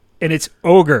 and it's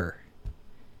Ogre.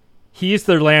 He is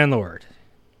their landlord.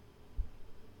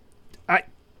 I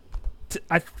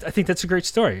think that's a great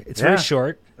story. It's very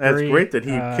short. That's great that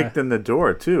he kicked in the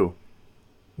door too.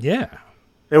 Yeah.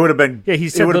 It would have been. Yeah, he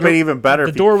said it would have been even better.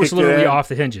 The if door he was kicked literally it in. off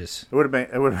the hinges. It would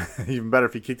have been even better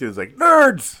if he kicked it. It was like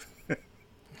nerds.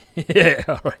 Yeah,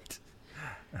 all right.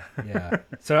 Yeah.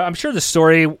 So I'm sure the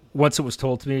story, once it was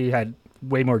told to me, had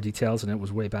way more details, and it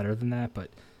was way better than that. But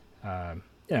I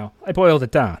boiled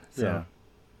it down. So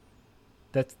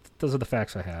those are the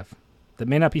facts I have. That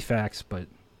may not be facts, but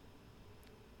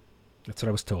that's what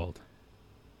I was told.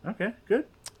 Okay, good,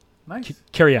 nice.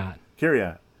 Carry on.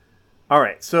 All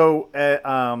right, so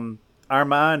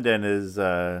Armand and his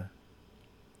other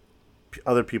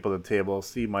people at the table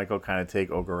see Michael kind of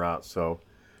take Ogre out. So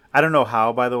I don't know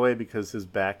how, by the way, because his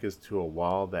back is to a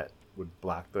wall that would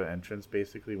block the entrance,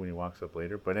 basically, when he walks up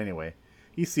later. But anyway,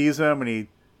 he sees him and he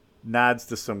nods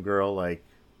to some girl like,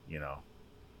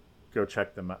 go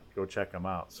check him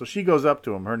out. So she goes up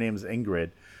to him. Her name's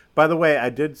Ingrid. By the way, I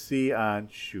did see on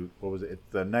what was it?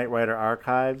 The Knight Rider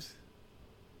archives.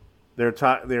 They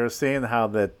were saying how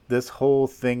that this whole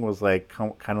thing was like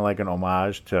kind of like an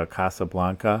homage to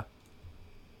Casablanca,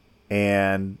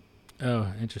 and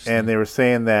interesting. And they were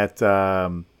saying that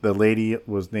the lady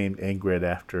was named Ingrid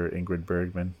after Ingrid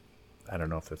Bergman. I don't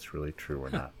know if that's really true or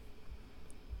not.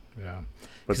 Yeah,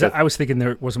 but I was thinking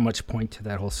there wasn't much point to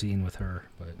that whole scene with her,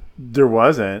 but there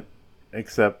wasn't,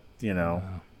 except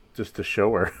just to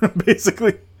show her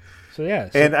basically. So yeah,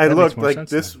 and I looked like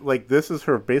this. Then. Like this is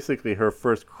her basically her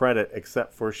first credit,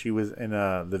 except for she was in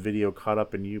the video "Caught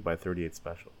Up in You" by 38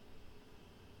 Special.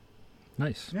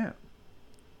 Nice. Yeah.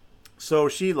 So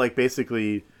she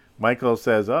basically, Michael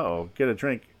says, "Oh, get a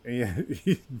drink."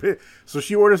 So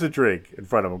she orders a drink in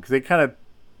front of him because they kind of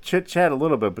chit chat a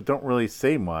little bit, but don't really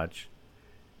say much.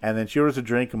 And then she orders a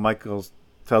drink, and Michael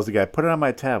tells the guy, "Put it on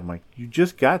my tab." I'm like, "You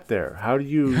just got there. How do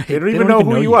you? They don't even know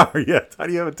who you are yet. How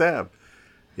do you have a tab?"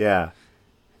 Yeah.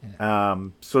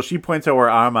 So she points out where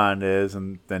Armand is,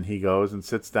 and then he goes and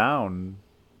sits down.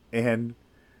 And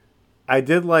I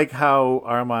did like how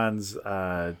Armand's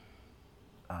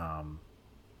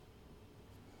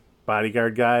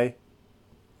bodyguard guy,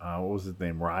 what was his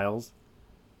name, Riles?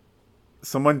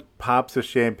 Someone pops a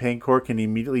champagne cork and he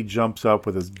immediately jumps up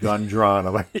with his gun drawn.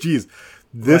 I'm like, geez,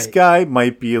 this guy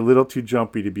might be a little too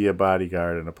jumpy to be a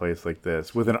bodyguard in a place like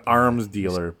this, with an arms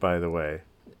dealer, by the way.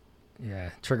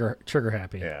 Yeah, trigger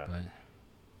happy. Yeah.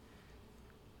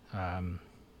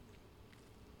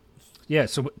 But,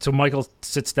 so Michael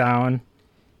sits down,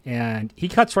 and he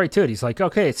cuts right to it. He's like,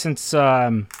 "Okay, since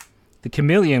the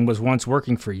Chameleon was once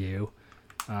working for you,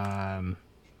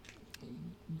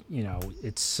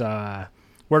 it's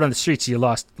word on the streets you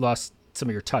lost some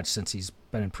of your touch since he's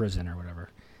been in prison or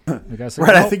whatever." The guy's like,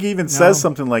 right, I think he even says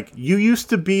something like, "You used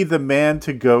to be the man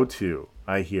to go to."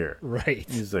 I hear. Right.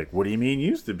 He's like, "What do you mean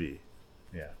used to be?"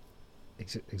 Yeah.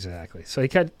 Exactly. So he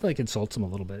kind of insults him a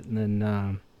little bit, and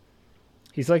then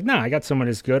he's like, "No, I got someone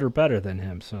as good or better than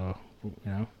him, so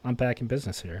I'm back in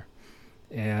business here."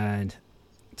 And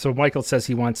so Michael says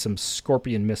he wants some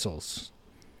Scorpion missiles,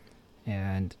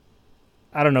 and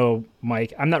I don't know,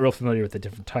 Mike. I'm not real familiar with the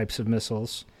different types of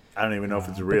missiles. I don't even know if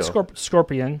it's real.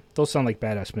 Scorpion, those sound like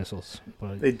badass missiles.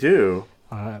 But they do.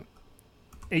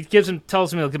 It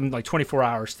tells him he'll give him 24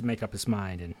 hours to make up his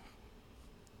mind, and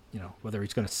whether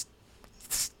he's going to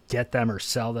get them or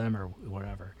sell them or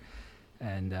whatever.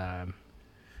 And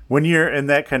when you're in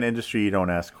that kind of industry, you don't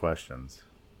ask questions.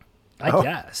 I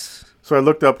guess. So I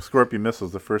looked up Scorpion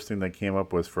missiles. The first thing that came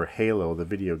up was for Halo, the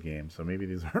video game. So maybe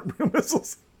these aren't real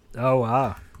missiles. Oh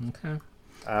wow. Okay.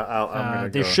 I'm gonna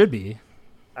there should be.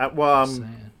 I'm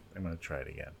going to try it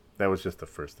again. That was just the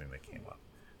first thing that came up.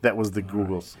 That was the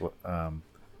Google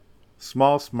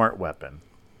small smart weapon.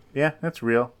 Yeah, that's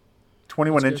real.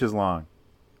 21 inches long.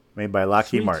 Made by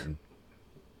Lockheed Martin.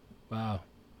 Wow.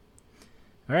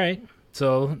 All right.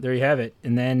 So there you have it.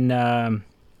 And then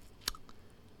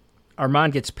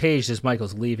Armand gets paged as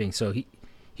Michael's leaving. So he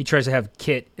tries to have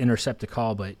Kit intercept the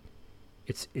call, but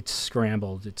it's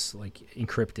scrambled. It's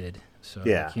encrypted. So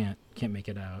yeah. can't make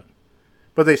it out.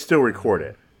 But they still record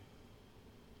it.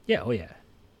 Yeah, oh yeah.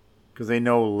 Because they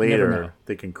know later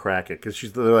they can crack it. Because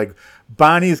they're like,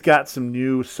 Bonnie's got some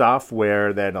new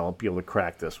software that'll be able to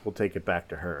crack this. We'll take it back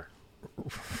to her.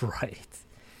 Right.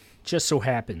 Just so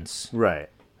happens. Right.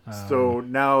 So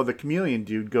now the Chameleon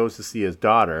dude goes to see his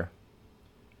daughter.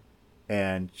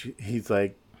 And he's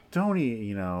like, don't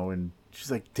he, and she's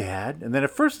like, Dad? And then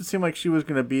at first it seemed like she was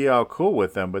going to be all cool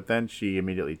with him. But then she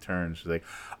immediately turns. She's like,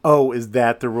 oh, is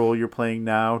that the role you're playing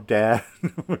now, Dad?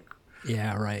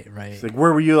 Yeah, right. It's like,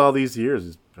 where were you all these years?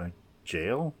 It's like,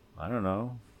 jail? I don't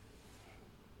know.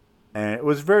 And it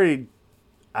was very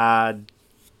odd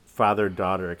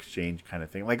father-daughter exchange kind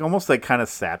of thing. Almost kind of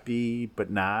sappy,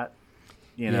 but not,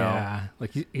 Yeah,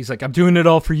 he's like, I'm doing it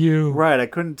all for you. Right, I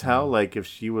couldn't tell, if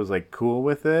she was, cool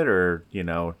with it or,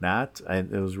 not.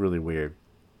 It was really weird.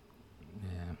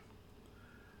 Yeah.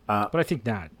 But I think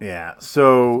not. Yeah,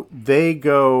 so they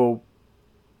go...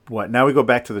 Now we go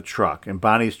back to the truck, and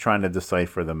Bonnie's trying to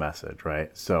decipher the message, right?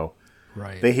 So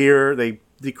they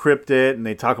decrypt it, and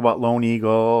they talk about Lone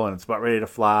Eagle, and it's about ready to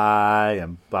fly,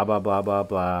 and blah, blah, blah, blah,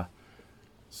 blah.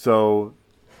 So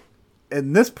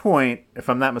at this point, if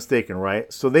I'm not mistaken,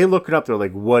 right? So they look it up. They're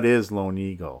like, "What is Lone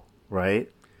Eagle?"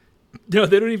 Right? No,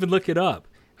 they don't even look it up.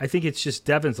 I think it's just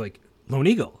Devin's like, Lone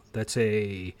Eagle. That's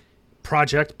a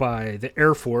project by the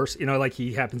Air Force. Like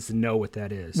he happens to know what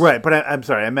that is. Right, but I'm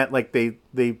sorry. I meant like they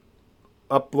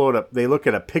upload up. They look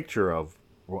at a picture of.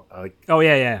 Oh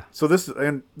yeah. So this is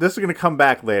going to come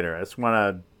back later. I just want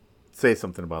to say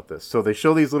something about this. So they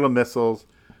show these little missiles.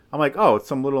 I'm like, oh, it's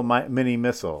some little mini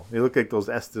missile. They look like those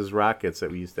Estes rockets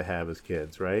that we used to have as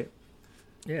kids, right?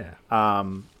 Yeah.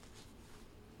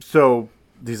 So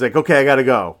he's like, okay, I got to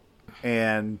go.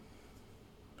 And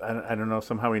I don't know,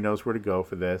 somehow he knows where to go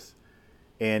for this.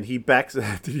 And he backs,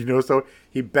 so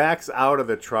he backs out of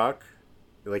the truck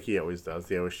like he always does.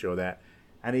 They always show that.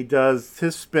 And he does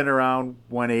his spin around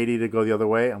 180 to go the other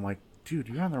way. I'm like, dude,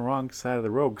 you're on the wrong side of the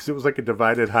road because it was like a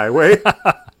divided highway.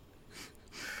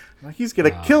 Like he's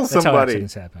going to kill somebody. That's how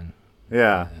accidents happen.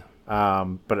 Yeah.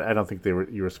 But I don't think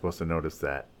you were supposed to notice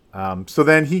that. So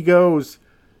then he goes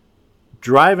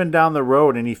driving down the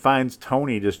road and he finds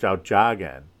Tony just out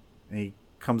jogging. And he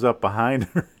comes up behind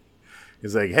her.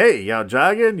 He's like, hey, you out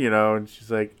jogging? And she's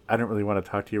like, I don't really want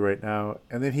to talk to you right now.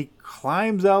 And then he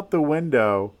climbs out the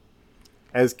window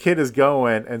as Kid is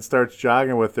going and starts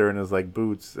jogging with her in his like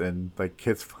boots and like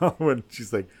Kid's following.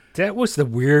 She's like, that was the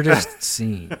weirdest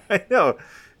scene. I know.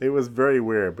 It was very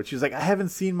weird. But she's like, I haven't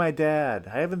seen my dad.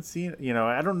 I haven't seen,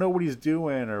 I don't know what he's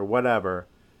doing or whatever.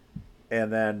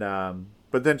 And then,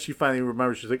 but then she finally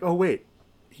remembers. She's like, oh, wait.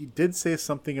 He did say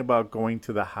something about going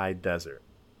to the high desert.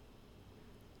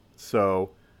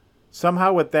 So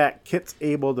somehow with that, Kit's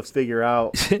able to figure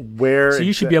out where. So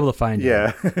you should be able to find it.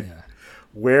 Yeah.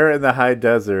 Where in the high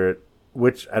desert,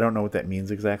 which I don't know what that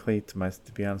means exactly,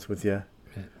 to be honest with you.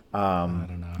 I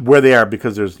don't know. Where they are,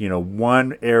 because there's,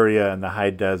 one area in the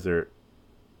high desert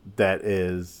that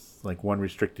is like one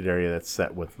restricted area that's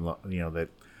set with, that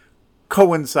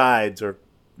coincides or,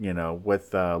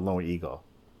 with Lone Eagle.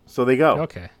 So they go.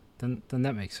 Okay. Then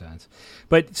that makes sense.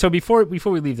 But so before we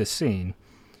leave this scene,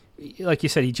 like you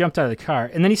said, he jumped out of the car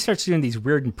and then he starts doing these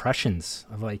weird impressions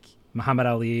of like Muhammad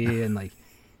Ali and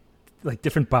like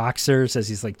different boxers as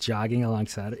he's like jogging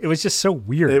alongside it. It was just so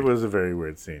weird. It was a very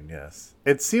weird scene, yes.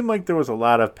 It seemed like there was a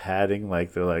lot of padding.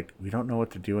 Like they're like, we don't know what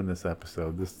to do in this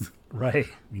episode. Right.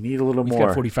 We need a little We've more.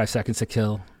 got 45 seconds to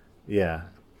kill. Yeah.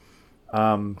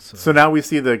 So now we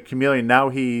see the Chameleon. Now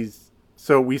we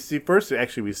see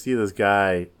this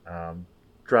guy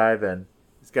driving.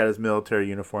 He's got his military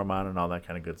uniform on and all that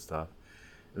kind of good stuff.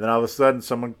 And then all of a sudden,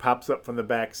 someone pops up from the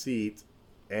back seat,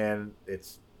 and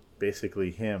it's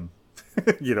basically him.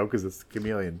 Because it's the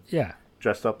Chameleon. Yeah.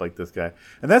 Dressed up like this guy.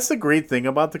 And that's the great thing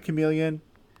about the Chameleon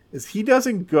is he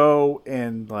doesn't go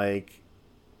and like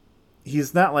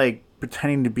he's not like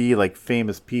pretending to be like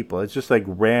famous people. It's just like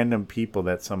random people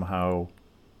that somehow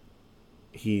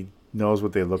he knows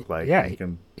what they look like. Yeah,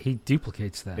 he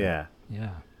duplicates that. Yeah. Yeah.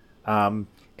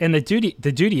 And the duty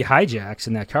hijacks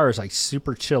in that car is like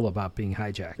super chill about being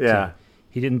hijacked. Yeah. Too.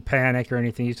 He didn't panic or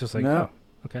anything. He's just like, no.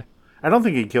 Oh, okay. I don't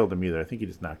think he killed him either. I think he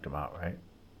just knocked him out, right?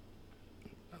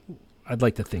 I'd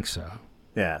like to think so.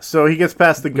 Yeah. So he gets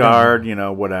past the guard,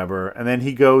 whatever. And then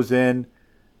he goes in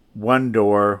one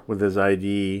door with his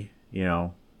ID,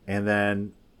 and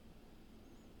then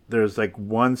there's like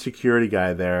one security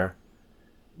guy there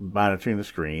monitoring the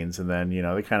screens. And then,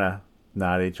 they kind of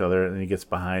nod at each other. And then he gets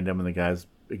behind him and the guy's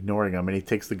ignoring him. And he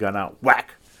takes the gun out,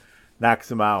 whack,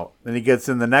 knocks him out. Then he gets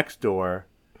in the next door.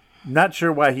 Not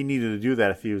sure why he needed to do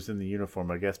that if he was in the uniform,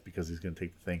 I guess because he's going to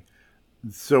take the thing.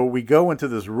 So we go into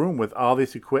this room with all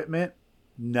this equipment,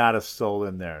 not a soul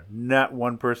in there. Not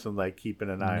one person like keeping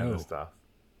an eye on this stuff.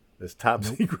 This top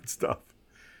secret stuff.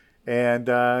 And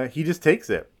he just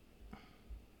takes it.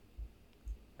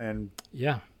 And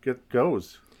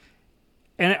goes.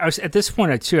 And I was at this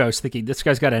point, I was thinking, this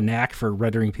guy's got a knack for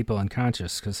rendering people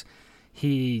unconscious because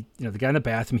he, the guy in the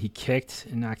bathroom, he kicked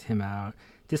and knocked him out.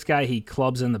 This guy, he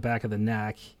clubs in the back of the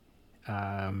neck.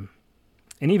 And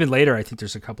even later, I think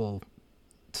there's a couple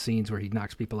scenes where he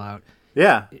knocks people out.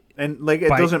 Yeah. And like it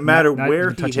doesn't matter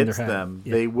where he hits them,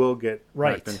 they will get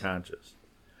knocked unconscious.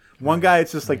 One guy,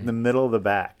 it's just like in the middle of the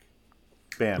back.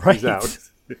 Bam, he's out.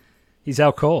 He's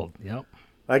out cold. Yep.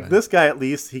 Like this guy, at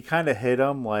least, he kind of hit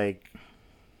him like,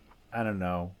 I don't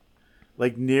know,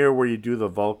 like near where you do the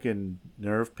Vulcan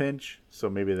nerve pinch. So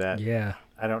maybe that. Yeah.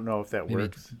 I don't know if that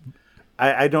works.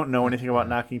 I don't know anything about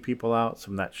knocking people out, so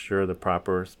I'm not sure the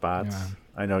proper spots. Yeah.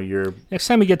 I know you're... Next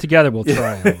time we get together, well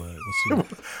try.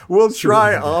 We'll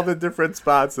try all the different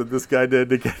spots that this guy did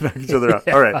to knock each other out.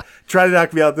 All right. Try to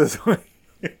knock me out this way.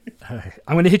 All right.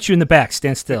 I'm going to hit you in the back.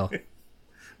 Stand still.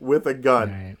 With a gun.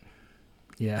 All right.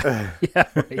 Yeah. Yeah.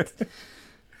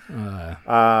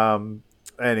 Right.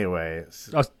 Anyway,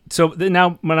 So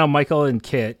now Michael and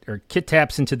Kit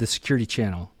taps into the security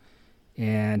channel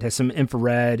and has some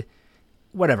infrared,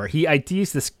 whatever. He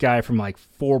IDs this guy from like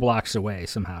 4 blocks away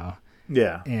somehow.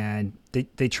 yeah. And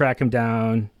they track him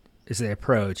down as they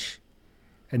approach.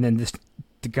 And then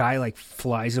the guy like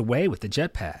flies away with the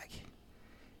jetpack.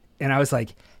 And I was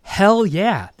like, hell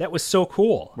yeah, that was so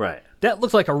cool. Right. That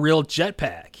looked like a real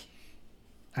jetpack.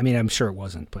 I mean, I'm sure it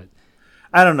wasn't, but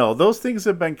I don't know. Those things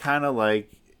have been kind of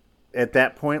like, at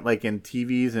that point, like in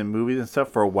TVs and movies and stuff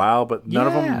for a while, but none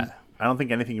of them, I don't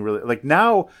think anything really, like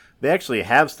now they actually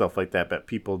have stuff like that, but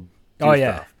people do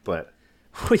stuff. But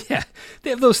well, yeah, they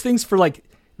have those things for like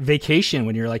vacation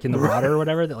when you're like in the water or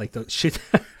whatever, that like those shit,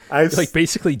 like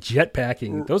basically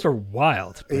jetpacking. Those are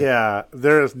wild. But. Yeah,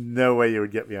 there is no way you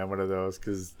would get me on one of those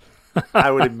because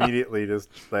I would immediately just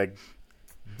like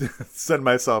send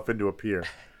myself into a pier.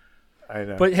 I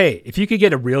know. But hey, if you could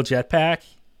get a real jetpack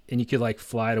and you could like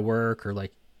fly to work or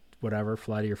like whatever,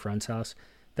 fly to your friend's house,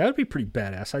 that would be pretty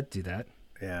badass. I'd do that.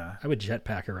 Yeah. I would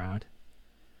jetpack around.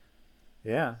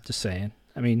 Yeah. Just saying.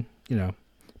 I mean, you know,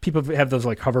 people have those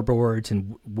like hoverboards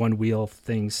and one wheel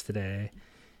things today.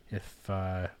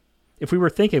 If we were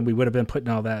thinking, we would have been putting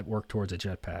all that work towards a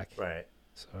jetpack. Right.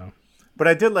 So. But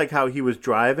I did like how he was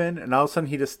driving and all of a sudden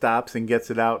he just stops and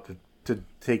gets it out to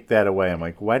take that away. I'm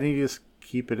like, why didn't you just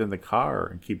keep it in the car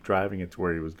and keep driving it to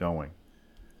where he was going?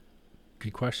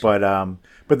 Good question.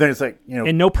 But then it's like, you know,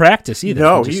 and no practice either.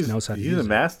 No, he just knows how to he's use a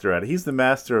master at it. He's the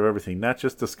master of everything, not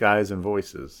just disguise and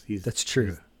voices. That's true.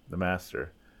 He's the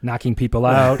master. Knocking people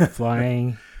out,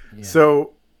 flying. Yeah.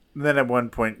 So then at one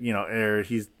point, you know,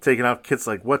 he's taking off. Kit's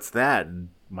like, "What's that?" And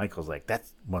Michael's like, "That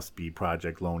must be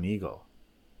Project Lone Eagle."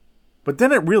 But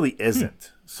then it really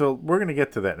isn't. So we're gonna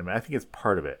get to that in a minute. I think it's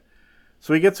part of it.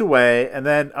 So he gets away, and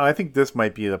then I think this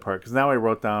might be the part, because now I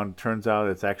wrote down, turns out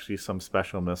it's actually some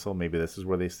special missile. Maybe this is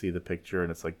where they see the picture,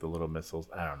 and it's like the little missiles.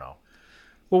 I don't know.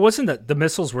 Well, wasn't the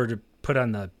missiles were to put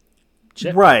on the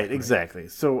jet? Right, exactly.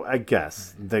 So I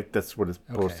guess that's what it's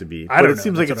supposed to be. But it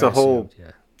seems like it's a whole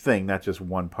thing, not just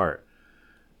one part.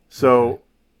 So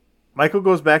Michael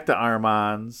goes back to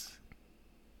Armand's.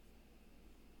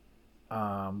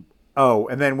 And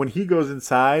then when he goes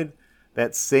inside,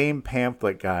 that same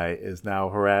pamphlet guy is now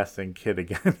harassing Kid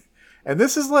again. And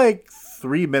this is like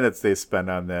 3 minutes they spend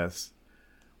on this.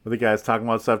 Where the guy's talking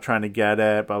about stuff, trying to get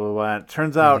it, blah, blah, blah. And it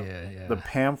turns out the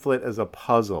pamphlet is a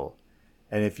puzzle.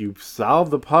 And if you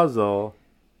solve the puzzle,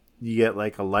 you get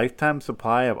like a lifetime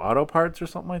supply of auto parts or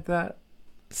something like that.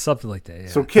 Something like that, yeah.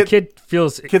 So Kid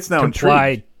feels Kid's now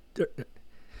complied. Intrigued.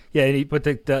 Yeah, but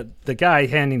the guy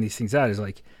handing these things out is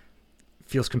like,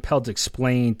 feels compelled to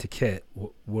explain to Kit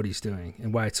what he's doing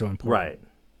and why it's so important. Right.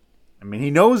 I mean, he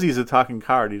knows he's a talking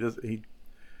card.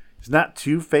 He's not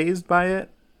too fazed by it.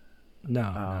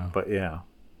 No. But yeah.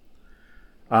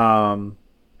 But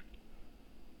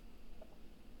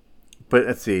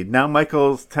let's see. Now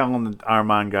Michael's telling the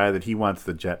Armand guy that he wants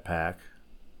the jetpack,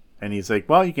 and he's like,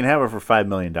 "Well, you can have it for $5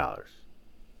 million." Oh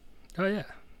yeah.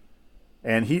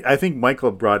 And I think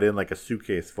Michael brought in like a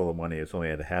suitcase full of money. It's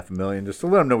only at $500,000 just to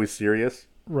let him know he's serious.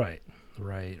 Right.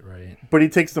 But he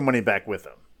takes the money back with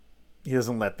him. He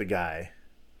doesn't let the guy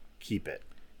keep it.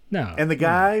 No. And the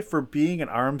guy, for being an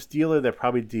arms dealer that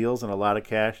probably deals in a lot of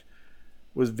cash,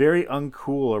 was very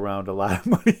uncool around a lot of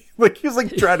money. Like he was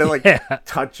like trying to like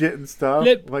touch it and stuff.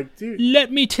 Like, dude,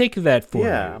 let me take that for you.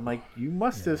 Yeah, I'm like, you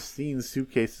must have seen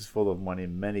suitcases full of money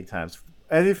many times.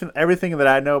 Everything that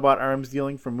I know about arms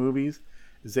dealing from movies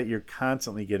is that you're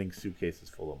constantly getting suitcases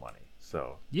full of money.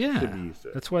 So yeah, should be used to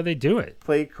it. That's why they do it.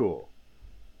 Play cool.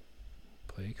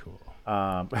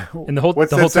 And the whole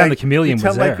time the chameleon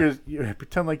was there.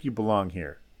 Pretend like you belong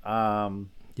here.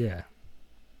 Yeah.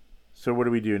 So what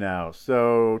do we do now?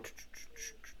 So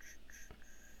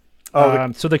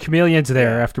so the chameleon's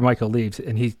there after Michael leaves,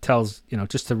 and he tells,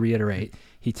 just to reiterate,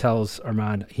 he tells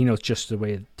Armand he knows just the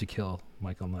way to kill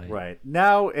Michael Knight. Right.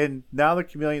 Now the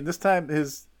chameleon, this time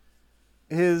his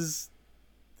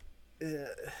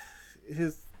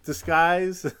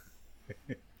disguise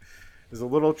is a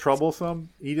little troublesome.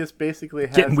 He just basically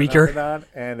has getting weaker an on,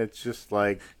 and it's just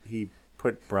like he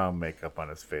put brown makeup on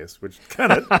his face, which is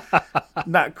kind of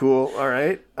not cool. All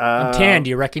right. I'm tan. Do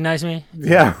you recognize me?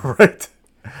 Yeah, right.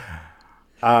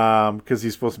 Because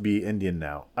he's supposed to be Indian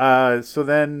now. So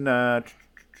then, all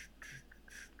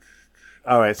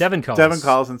right. Devin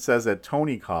calls and says that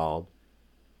Tony called,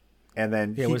 and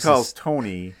then he calls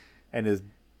Tony, and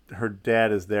her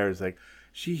dad is there. He's like,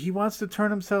 he wants to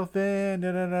turn himself in,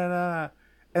 da, da, da, da.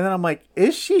 And then I'm like,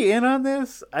 is she in on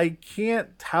this? I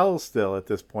can't tell still at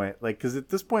this point. Like, because at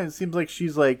this point, it seems like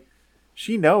she's like,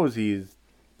 she knows he's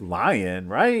lying,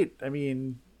 right? I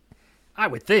mean, I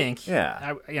would think.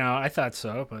 Yeah. I thought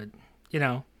so, but,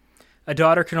 a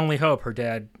daughter can only hope her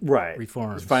dad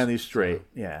reforms. He's finally straight. So.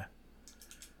 Yeah.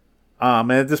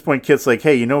 And at this point, Kit's like,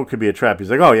 hey, it could be a trap. He's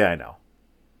like, oh, yeah, I know.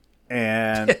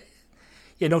 And.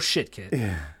 Yeah, no shit, Kit.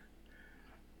 Yeah.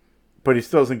 But he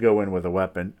still doesn't go in with a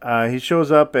weapon. He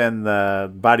shows up, and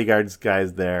the bodyguards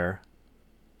guy's there.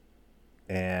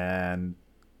 And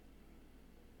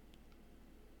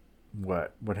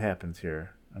what happens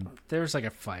here? There's like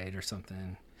a fight or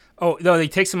something. Oh, no, he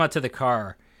takes him out to the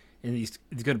car, and he's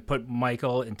going to put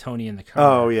Michael and Tony in the car.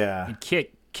 Oh, yeah. And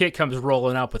Kit comes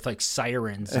rolling up with like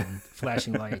sirens and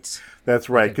flashing lights. That's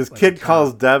right, because Kit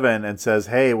calls Devin and says,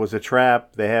 hey, it was a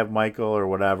trap. They have Michael or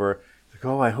whatever. He's like,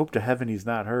 oh, I hope to heaven he's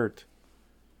not hurt.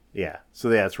 Yeah, so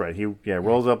that's right. He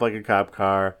rolls up like a cop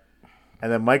car,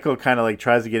 and then Michael kind of like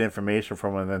tries to get information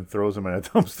from him and then throws him in a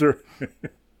dumpster.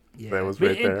 That was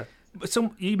right there.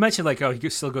 So you mentioned like, he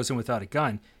still goes in without a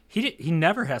gun. He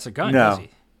never has a gun, no. does he?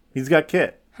 He's got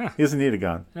Kit. Huh. He doesn't need a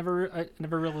gun. I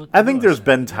never really. I think there's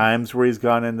been times where he's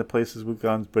gone into places with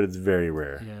guns, but it's very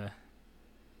rare. Yeah,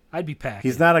 I'd be packing.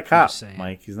 He's not a cop,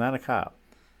 Mike. He's not a cop.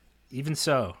 Even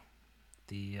so,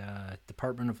 the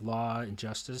Department of Law and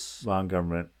Justice, Law and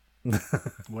Government,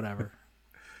 whatever.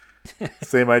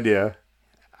 Same idea.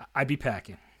 I'd be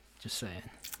packing. Just saying.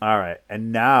 All right,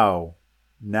 and now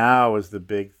is the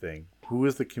big thing. Who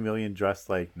is the chameleon dressed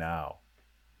like now?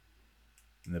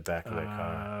 In the back of that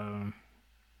car.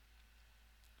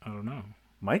 I don't know.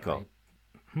 Michael.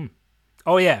 Right.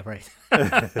 Oh yeah, right.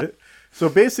 So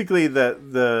basically,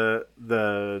 the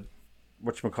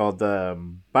whatchamacallit, the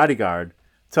bodyguard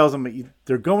tells him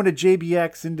they're going to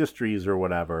JBX Industries or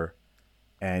whatever,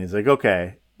 and he's like,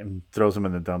 okay, and throws him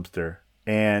in the dumpster.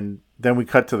 And then we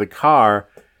cut to the car,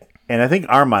 and I think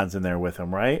Armand's in there with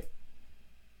him, right?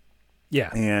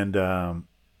 Yeah. And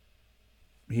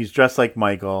he's dressed like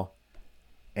Michael,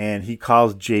 and he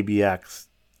calls JBX,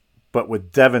 but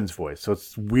with Devin's voice. So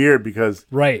it's weird because...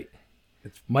 Right.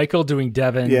 It's Michael doing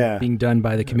Devin being done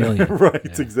by the chameleon.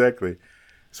 Right, exactly.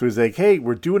 So he's like, hey,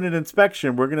 we're doing an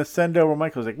inspection. We're going to send over...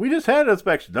 Michael's like, we just had an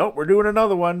inspection. Nope, we're doing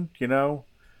another one, We're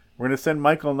going to send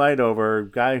Michael Knight over, a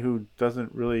guy who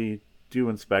doesn't really do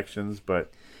inspections,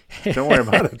 but don't worry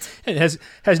about it. It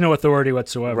has no authority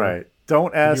whatsoever. Right.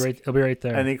 Don't ask he'll be right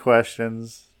there. Any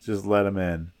questions. Just let him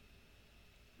in.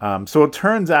 So it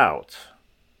turns out...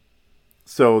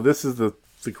 So this is the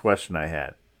question I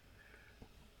had.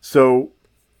 So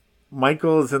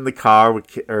Michael is in the car with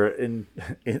Kit, or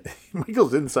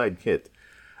Michael's inside Kit.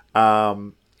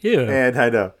 And I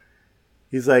know.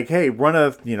 He's like, hey, what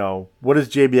does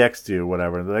JBX do?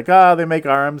 Whatever. And they're like, they make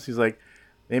arms. He's like,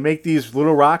 they make these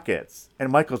little rockets.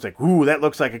 And Michael's like, ooh, that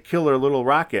looks like a killer little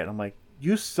rocket. And I'm like,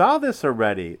 you saw this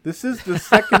already. This is the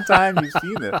second time you've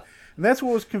seen it. And that's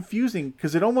what was confusing,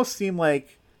 because it almost seemed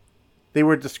like they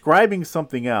were describing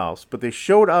something else, but they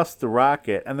showed us the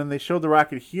rocket, and then they showed the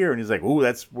rocket here, and he's like, ooh,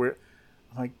 that's where...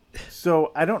 I'm like,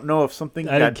 so I don't know if something...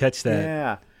 I didn't catch that.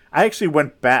 Yeah. I actually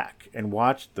went back and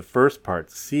watched the first part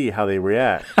to see how they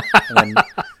react. And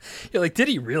you're like, did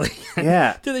he really?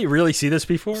 Yeah. Did they really see this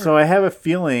before? So I have a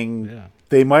feeling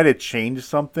they might have changed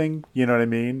something, you know what I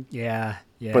mean? Yeah.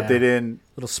 But they didn't...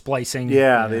 Little splicing.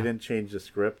 Yeah, they didn't change the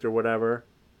script or whatever.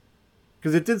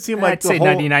 Because it did seem like I'd say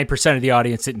 99% of the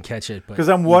audience didn't catch it. Because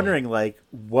I'm wondering,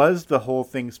 was the whole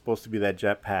thing supposed to be that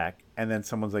jetpack? And then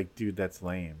someone's like, dude, that's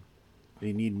lame.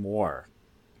 They need more.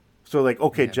 So,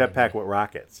 okay, jetpack with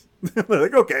rockets. They're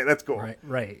like, okay, that's cool.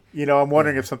 Right. I'm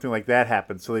wondering if something like that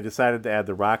happened. So they decided to add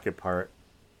the rocket part,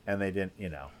 and they didn't,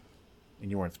 and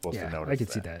you weren't supposed to notice I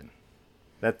could see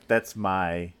that. That's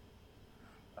my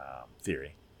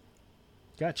theory.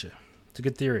 Gotcha. It's a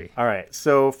good theory. All right,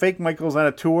 so fake Michael's on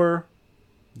a tour.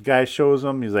 Guy shows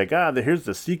him. He's like, here's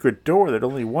the secret door that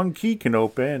only one key can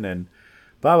open, and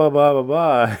blah, blah, blah, blah,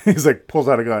 blah. He's like, pulls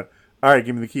out a gun. All right,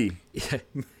 give me the key. Yeah.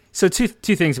 So two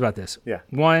things about this. Yeah.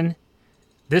 One,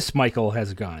 this Michael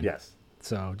has a gun. Yes.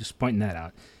 So just pointing that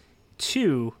out.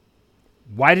 Two,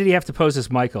 why did he have to pose as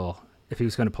Michael if he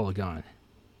was going to pull a gun?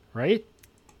 Right?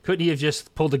 Couldn't he have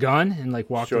just pulled a gun and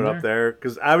walked in there? Showed up there?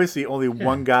 Because obviously only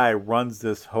one guy runs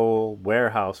this whole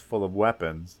warehouse full of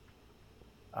weapons.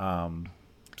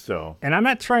 So, and I'm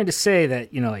not trying to say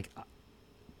that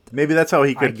maybe that's how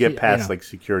he could get past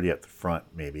security at the front.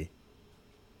 Maybe.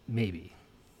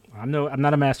 I'm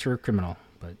not a master criminal,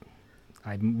 but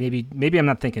maybe I'm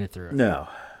not thinking it through. No.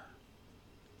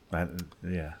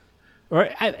 Or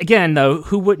again, though,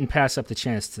 who wouldn't pass up the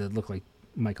chance to look like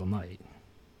Michael Knight?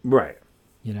 Right.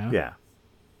 You know? Yeah.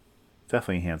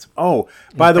 Definitely handsome. Oh,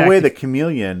 by the way, the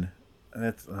Chameleon,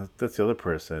 that's the other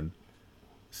person.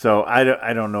 So I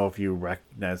don't know if you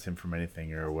recognize him from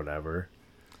anything or whatever.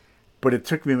 But it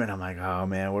took me a minute. I'm like, oh,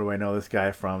 man, where do I know this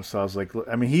guy from? So I was like,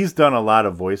 I mean, he's done a lot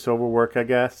of voiceover work, I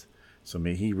guess. So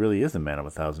maybe he really is a man of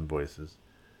 1,000 voices.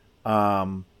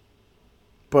 But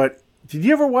did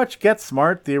you ever watch Get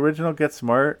Smart, the original Get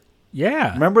Smart?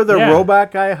 Yeah. Remember the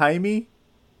robot guy, Jaime?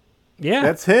 Yeah.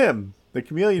 That's him. The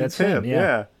Chameleon's That's him.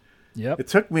 Yeah. Yep. It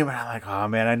took me a minute. I'm like, oh,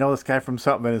 man, I know this guy from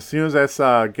something. And as soon as I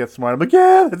saw Get Smart, I'm like,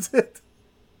 yeah, that's it.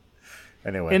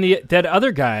 Anyway. And that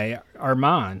other guy,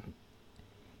 Armand,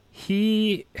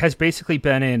 he has basically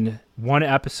been in one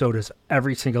episode of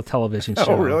every single television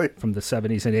show really? from the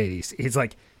 70s and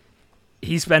 80s.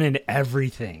 He's been in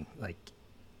everything. Like,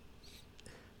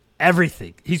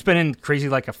 everything. He's been in Crazy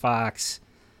Like a Fox,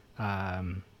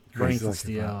 Remington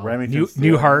Steele,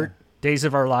 Newhart, Days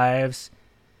of Our Lives,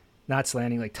 Knots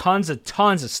Landing, like tons of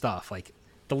stuff. Like,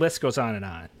 the list goes on and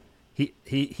on.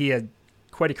 He had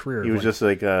quite a career. He was just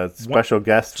like a special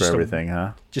guest for everything,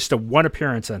 huh? Just a one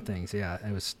appearance on things. Yeah,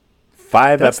 it was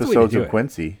 5 episodes of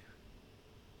Quincy.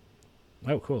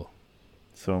 Oh, cool.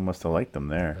 Someone must have liked them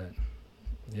there.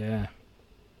 Yeah.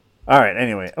 All right.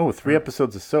 Anyway, 3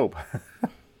 episodes of soap.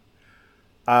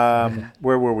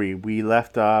 Where were we? We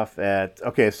left off at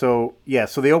so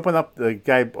they open up. The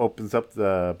guy opens up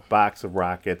the box of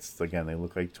rockets. Again, they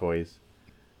look like toys.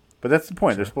 But that's the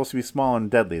point. They're supposed to be small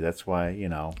and deadly. That's why,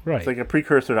 right. It's like a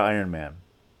precursor to Iron Man.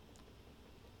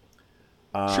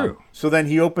 True. So then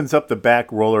he opens up the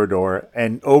back roller door,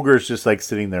 and Ogre's just like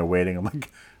sitting there waiting. I'm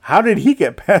like, how did he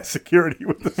get past security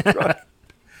with this truck?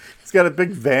 He's got a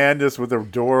big van just with the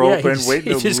door open,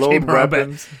 waiting to load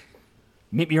weapons.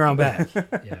 Meet me around back.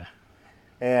 Yeah.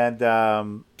 And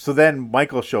so then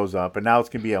Michael shows up, and now it's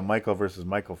going to be a Michael versus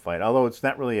Michael fight. Although it's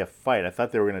not really a fight. I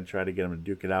thought they were going to try to get him to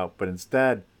duke it out, but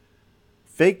instead,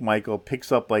 fake Michael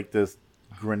picks up like this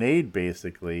grenade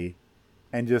basically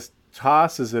and just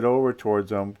tosses it over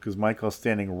towards him because Michael's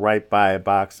standing right by a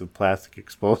box of plastic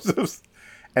explosives,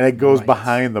 and it goes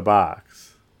behind the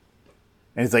box.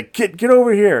 And he's like, "Kid, get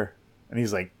over here!" And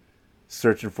he's like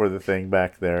searching for the thing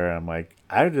back there. And I'm like,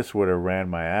 I just would have ran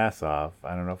my ass off.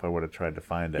 I don't know if I would have tried to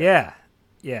find it.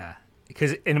 Yeah.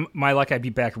 Because in my luck, I'd be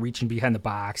back reaching behind the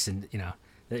box, and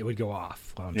it would go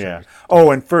off. While I'm trying to...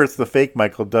 And first, the fake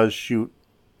Michael does shoot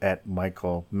at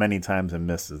Michael many times and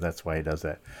misses. That's why he does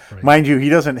that. Right. Mind you, he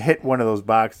doesn't hit one of those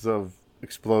boxes of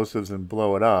explosives and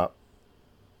blow it up.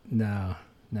 No.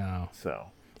 So,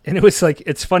 and it was like,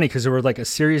 it's funny because there were like a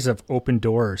series of open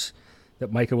doors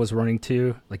that Michael was running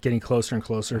to, like getting closer and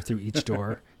closer through each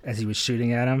door as he was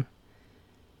shooting at him.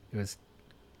 It was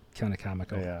kind of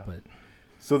comical. Yeah. But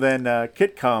so then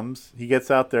Kit comes. He gets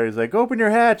out there. He's like, "Open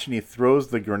your hatch," and he throws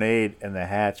the grenade in the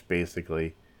hatch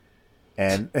basically,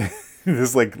 and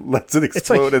just like lets it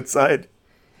explode inside.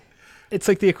 It's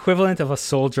like the equivalent of a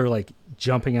soldier like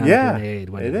jumping on a grenade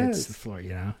when it hits the floor,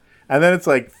 And then it's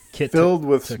like Kit filled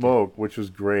with smoke, which was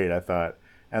great, I thought.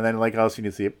 And then like all of a sudden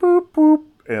you see it boop boop,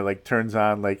 and it like turns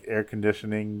on like air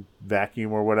conditioning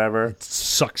vacuum or whatever. It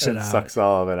sucks it out. Sucks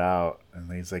all of it out.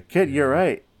 And he's like, "Kit, you're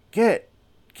right. Kit."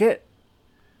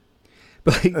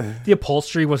 But like, the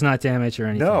upholstery was not damaged or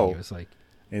anything. No. It was like,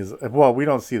 we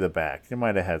don't see the back. They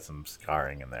might have had some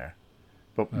scarring in there.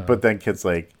 But then Kit's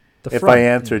like, if front, I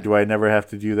answer, do I never have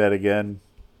to do that again?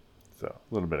 So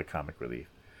a little bit of comic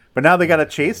relief. But now they got to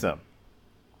chase him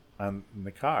in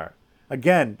the car.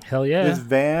 Again, hell yeah. This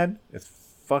van is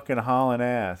fucking hauling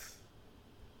ass.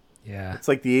 Yeah. It's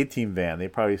like the A-Team van. They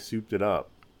probably souped it up.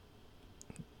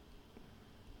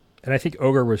 And I think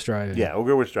Ogre was driving. Yeah,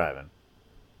 Ogre was driving.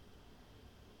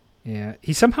 Yeah.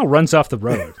 He somehow runs off the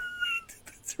road.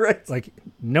 That's right. Like,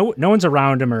 no one's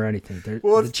around him or anything.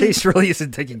 The chase really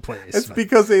isn't taking place. It's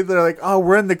because they're like, "Oh,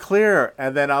 we're in the clear."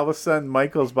 And then all of a sudden,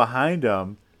 Michael's behind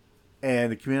him.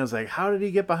 And the Chameleon's like, "How did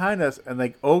he get behind us?" And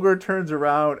like Ogre turns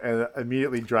around and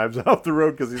immediately drives off the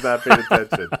road because he's not paying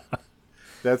attention.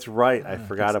 That's right. I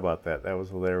forgot about that. That was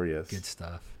hilarious. Good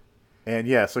stuff. And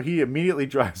yeah, so he immediately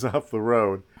drives off the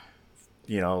road,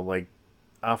 like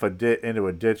off into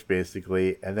a ditch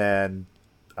basically. And then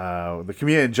the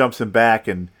Chameleon jumps him back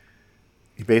and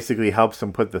he basically helps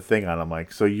him put the thing on him.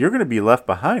 Like, so you're going to be left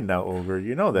behind now, Ogre.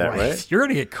 You know that, right? You're going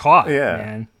to get caught,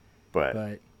 man.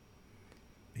 But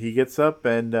he gets up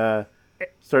and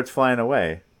starts flying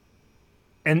away.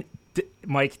 And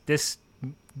Mike, this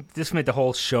made the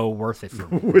whole show worth it for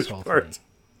me. Which part?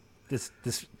 This.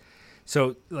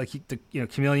 So like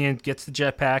Chameleon gets the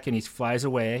jetpack and he flies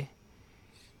away,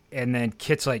 and then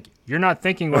Kit's like, "You're not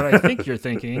thinking what I think you're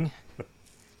thinking,"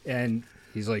 and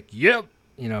he's like, "Yep,"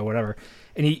 whatever.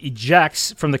 And he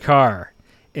ejects from the car,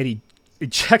 and he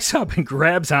ejects up and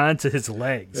grabs onto his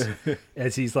legs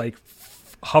as he's like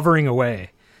hovering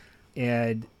away.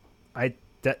 And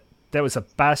that was the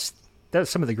best. That was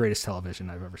some of the greatest television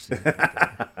I've ever seen.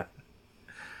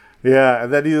 Yeah,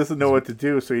 and then he doesn't know what to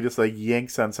do, so he just like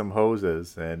yanks on some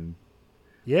hoses, and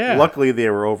luckily they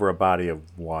were over a body of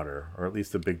water, or at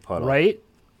least a big puddle. Right?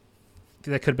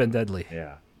 That could have been deadly.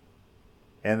 Yeah.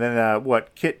 And then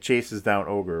Kit chases down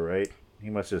Ogre, right? He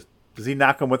must just... Does he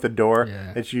knock him with the door?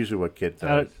 Yeah. It's usually what Kit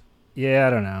does. I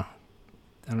don't know.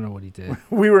 I don't know what he did.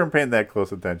 We weren't paying that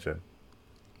close attention.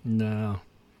 No.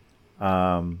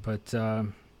 But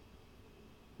then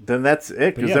that's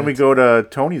it, because then we go to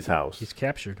Tony's house. He's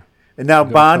captured. And now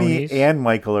Bonnie and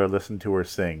Michael are listening to her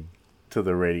sing to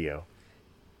the radio.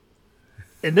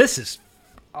 And this is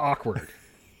awkward.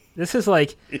 This is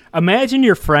like, imagine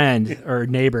your friend or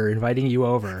neighbor inviting you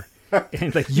over,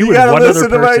 and like you and one other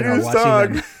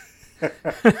person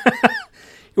are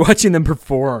watching them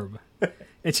perform.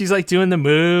 And she's like doing the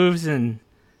moves and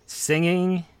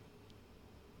singing.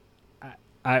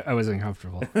 I was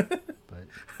uncomfortable. But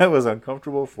I was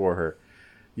uncomfortable for her.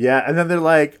 Yeah, and then they're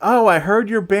like, "Oh, I heard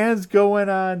your band's going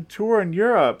on tour in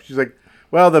Europe." She's like,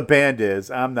 "Well, the band is.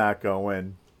 I'm not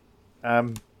going.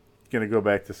 I'm going to go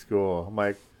back to school." I'm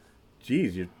like,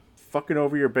 "Geez, you're fucking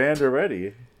over your band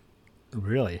already."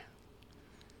 Really?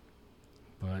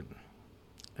 But,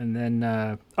 and then,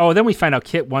 then we find out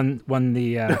Kit won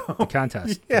the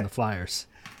contest and the Flyers.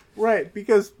 Right,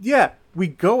 because, we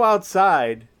go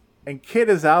outside, and Kit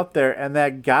is out there, and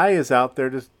that guy is out there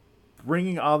just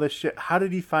bringing all this shit. How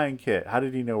did he find Kit? How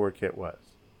did he know where Kit was?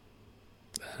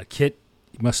 Kit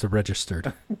must have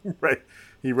registered. Right.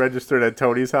 He registered at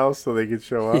Tony's house so they could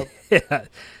show up. Yeah.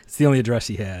 It's the only address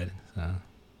he had. So.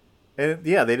 And,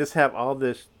 they just have all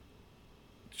this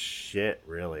shit,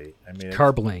 really. I mean,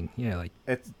 car bling. Yeah, like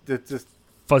it's just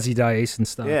fuzzy dice and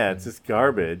stuff. Yeah, it's just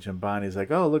garbage. And Bonnie's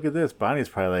like, "Oh, look at this." Bonnie's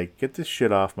probably like, "Get this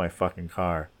shit off my fucking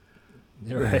car."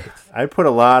 Right. I put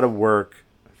a lot of work.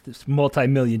 This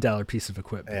multi-million-dollar piece of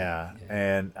equipment. Yeah,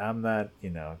 and I'm not,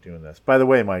 doing this. By the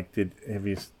way, Mike,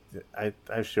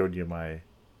 I showed you my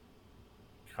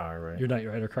car, right? Your Knight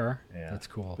Rider car? Yeah. That's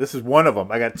cool. This is one of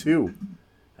them. I got two.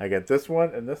 I got this one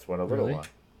and this one, a little one.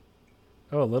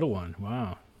 Oh, a little one.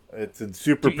 Wow. It's in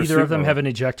super. Do either of them have an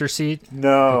ejector seat?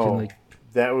 No.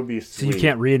 That would be sweet. So you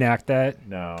can't reenact that?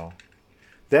 No.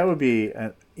 That would be,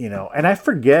 and I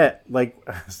forget,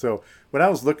 so when I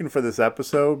was looking for this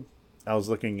episode, I was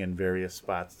looking in various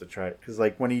spots to try it. Because,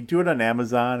 when you do it on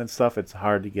Amazon and stuff, it's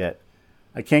hard to get.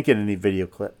 I can't get any video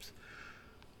clips.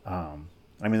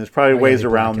 There's probably ways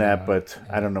around that, but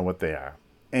I don't know what they are.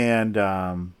 And,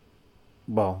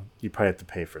 you probably have to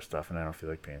pay for stuff, and I don't feel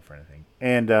like paying for anything.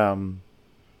 And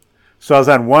so I was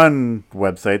on one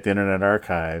website, the Internet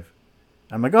Archive.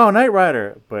 I'm like, "Oh, Knight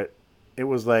Rider." But it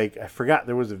was I forgot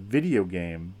there was a video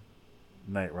game,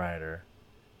 Knight Rider.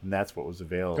 And that's what was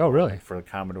available. Oh, really? For the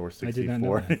Commodore 64. I did not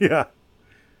know that.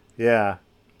 Yeah.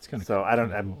 It's kind of so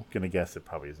cool. I'm gonna guess it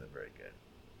probably isn't very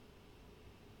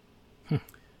good.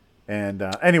 And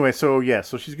anyway, so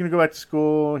she's gonna go back to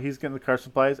school. He's getting the car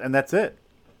supplies, and that's it.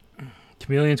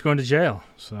 Chameleon's going to jail.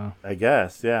 So I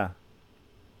guess, yeah.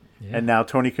 And now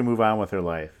Tony can move on with her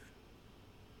life.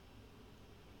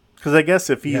 Because I guess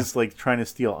if he's trying to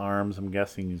steal arms, I'm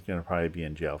guessing he's gonna probably be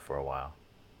in jail for a while.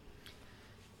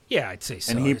 Yeah, I'd say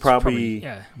so. And he probably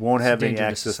won't have any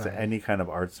access to any kind of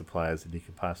art supplies that he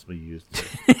could possibly use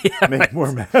to make more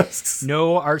masks.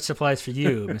 No art supplies for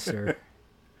you, mister.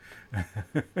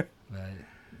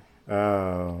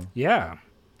 Oh. Yeah.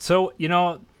 So,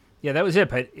 that was it.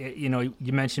 But, you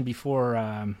mentioned before,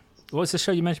 what was the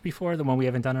show you mentioned before? The one we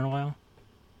haven't done in a while?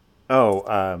 Oh,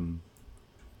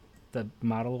 the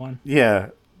model one?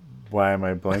 Yeah. Why am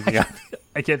I blanking out?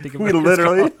 I can't think of We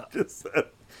literally just said.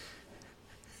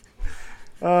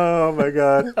 Oh, my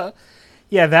God.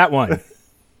 Yeah, that one.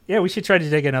 Yeah, we should try to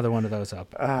dig another one of those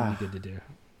up. That'd be good to do.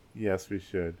 Yes, we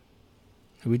should.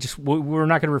 We're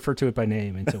not going to refer to it by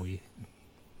name until we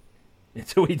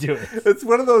do it. It's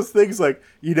one of those things when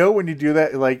you do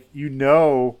that,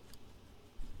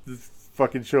 this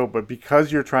fucking show, but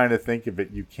because you're trying to think of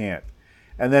it, you can't.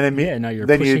 And then now you're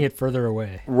pushing it further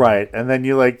away. Right. And then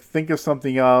you think of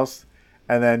something else.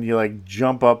 And then you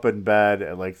jump up in bed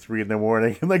at 3 a.m.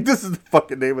 and this is the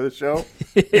fucking name of the show.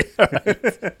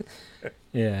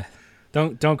 Yeah.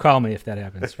 Don't call me if that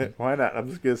happens. Why not? I'm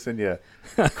just gonna send you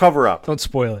cover up. Don't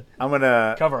spoil it. I'm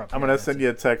gonna cover up. I'm gonna send you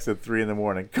a text at 3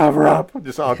 a.m. Cover up,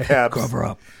 just all caps. Cover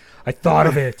up. I thought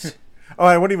of it. Oh,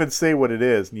 I won't even say what it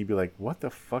is, and you'd be like, "What the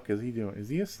fuck is he doing? Is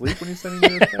he asleep when he's sending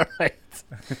you this text?"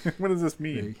 Right. What does this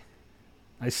mean?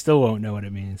 I still won't know what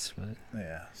it means. But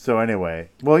Yeah. So anyway,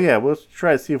 well, yeah, we'll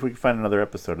try to see if we can find another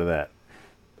episode of that.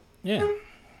 yeah.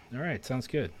 All right. Sounds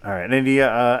good. All right. Any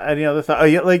other thoughts? Oh,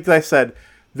 yeah, like I said,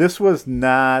 this was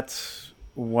not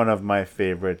one of my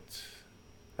favorite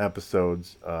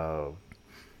episodes of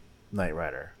Knight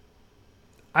Rider.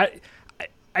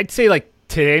 I'd say like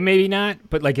today maybe not,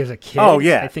 but like as a kid, Oh,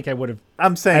 yeah. I think I would have.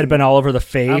 I'm saying I'd been all over the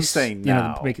face. I'm saying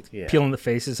now, yeah. Peeling the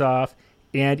faces off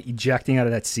and ejecting out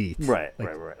of that seat. right.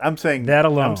 Like, Right. I'm saying that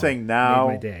alone I'm saying now,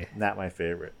 made my day. not my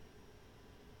favorite.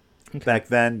 Okay. Back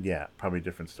then, yeah, probably a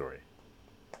different story.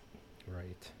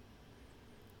 Right.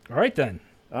 All right then.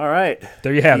 All right.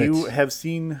 There you have it. You have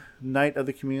seen Night of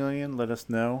the Chameleon. Let us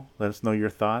know. Let us know your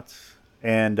thoughts.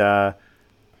 And yeah,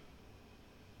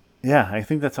 I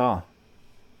think that's all.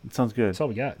 It sounds good. That's all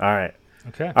we got. All right.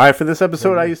 Okay. All right. For this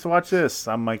episode, I used to watch this.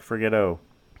 I'm Mike Forgetto.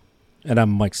 And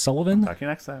I'm Mike Sullivan. Talk to you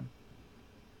next time.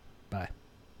 Bye.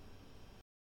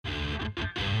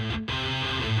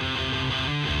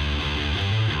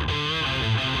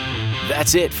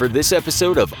 That's it for this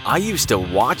episode of I Used to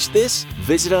Watch This.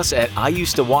 Visit us at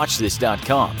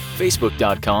IusedToWatchThis.com,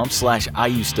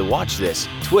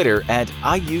 Facebook.com/IusedToWatchThis, Twitter at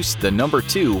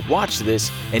IUsed2Watch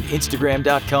This, and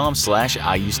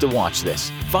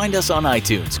Instagram.com/IusedToWatchThis. Find us on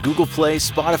iTunes, Google Play,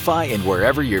 Spotify, and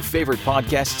wherever your favorite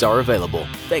podcasts are available.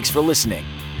 Thanks for listening.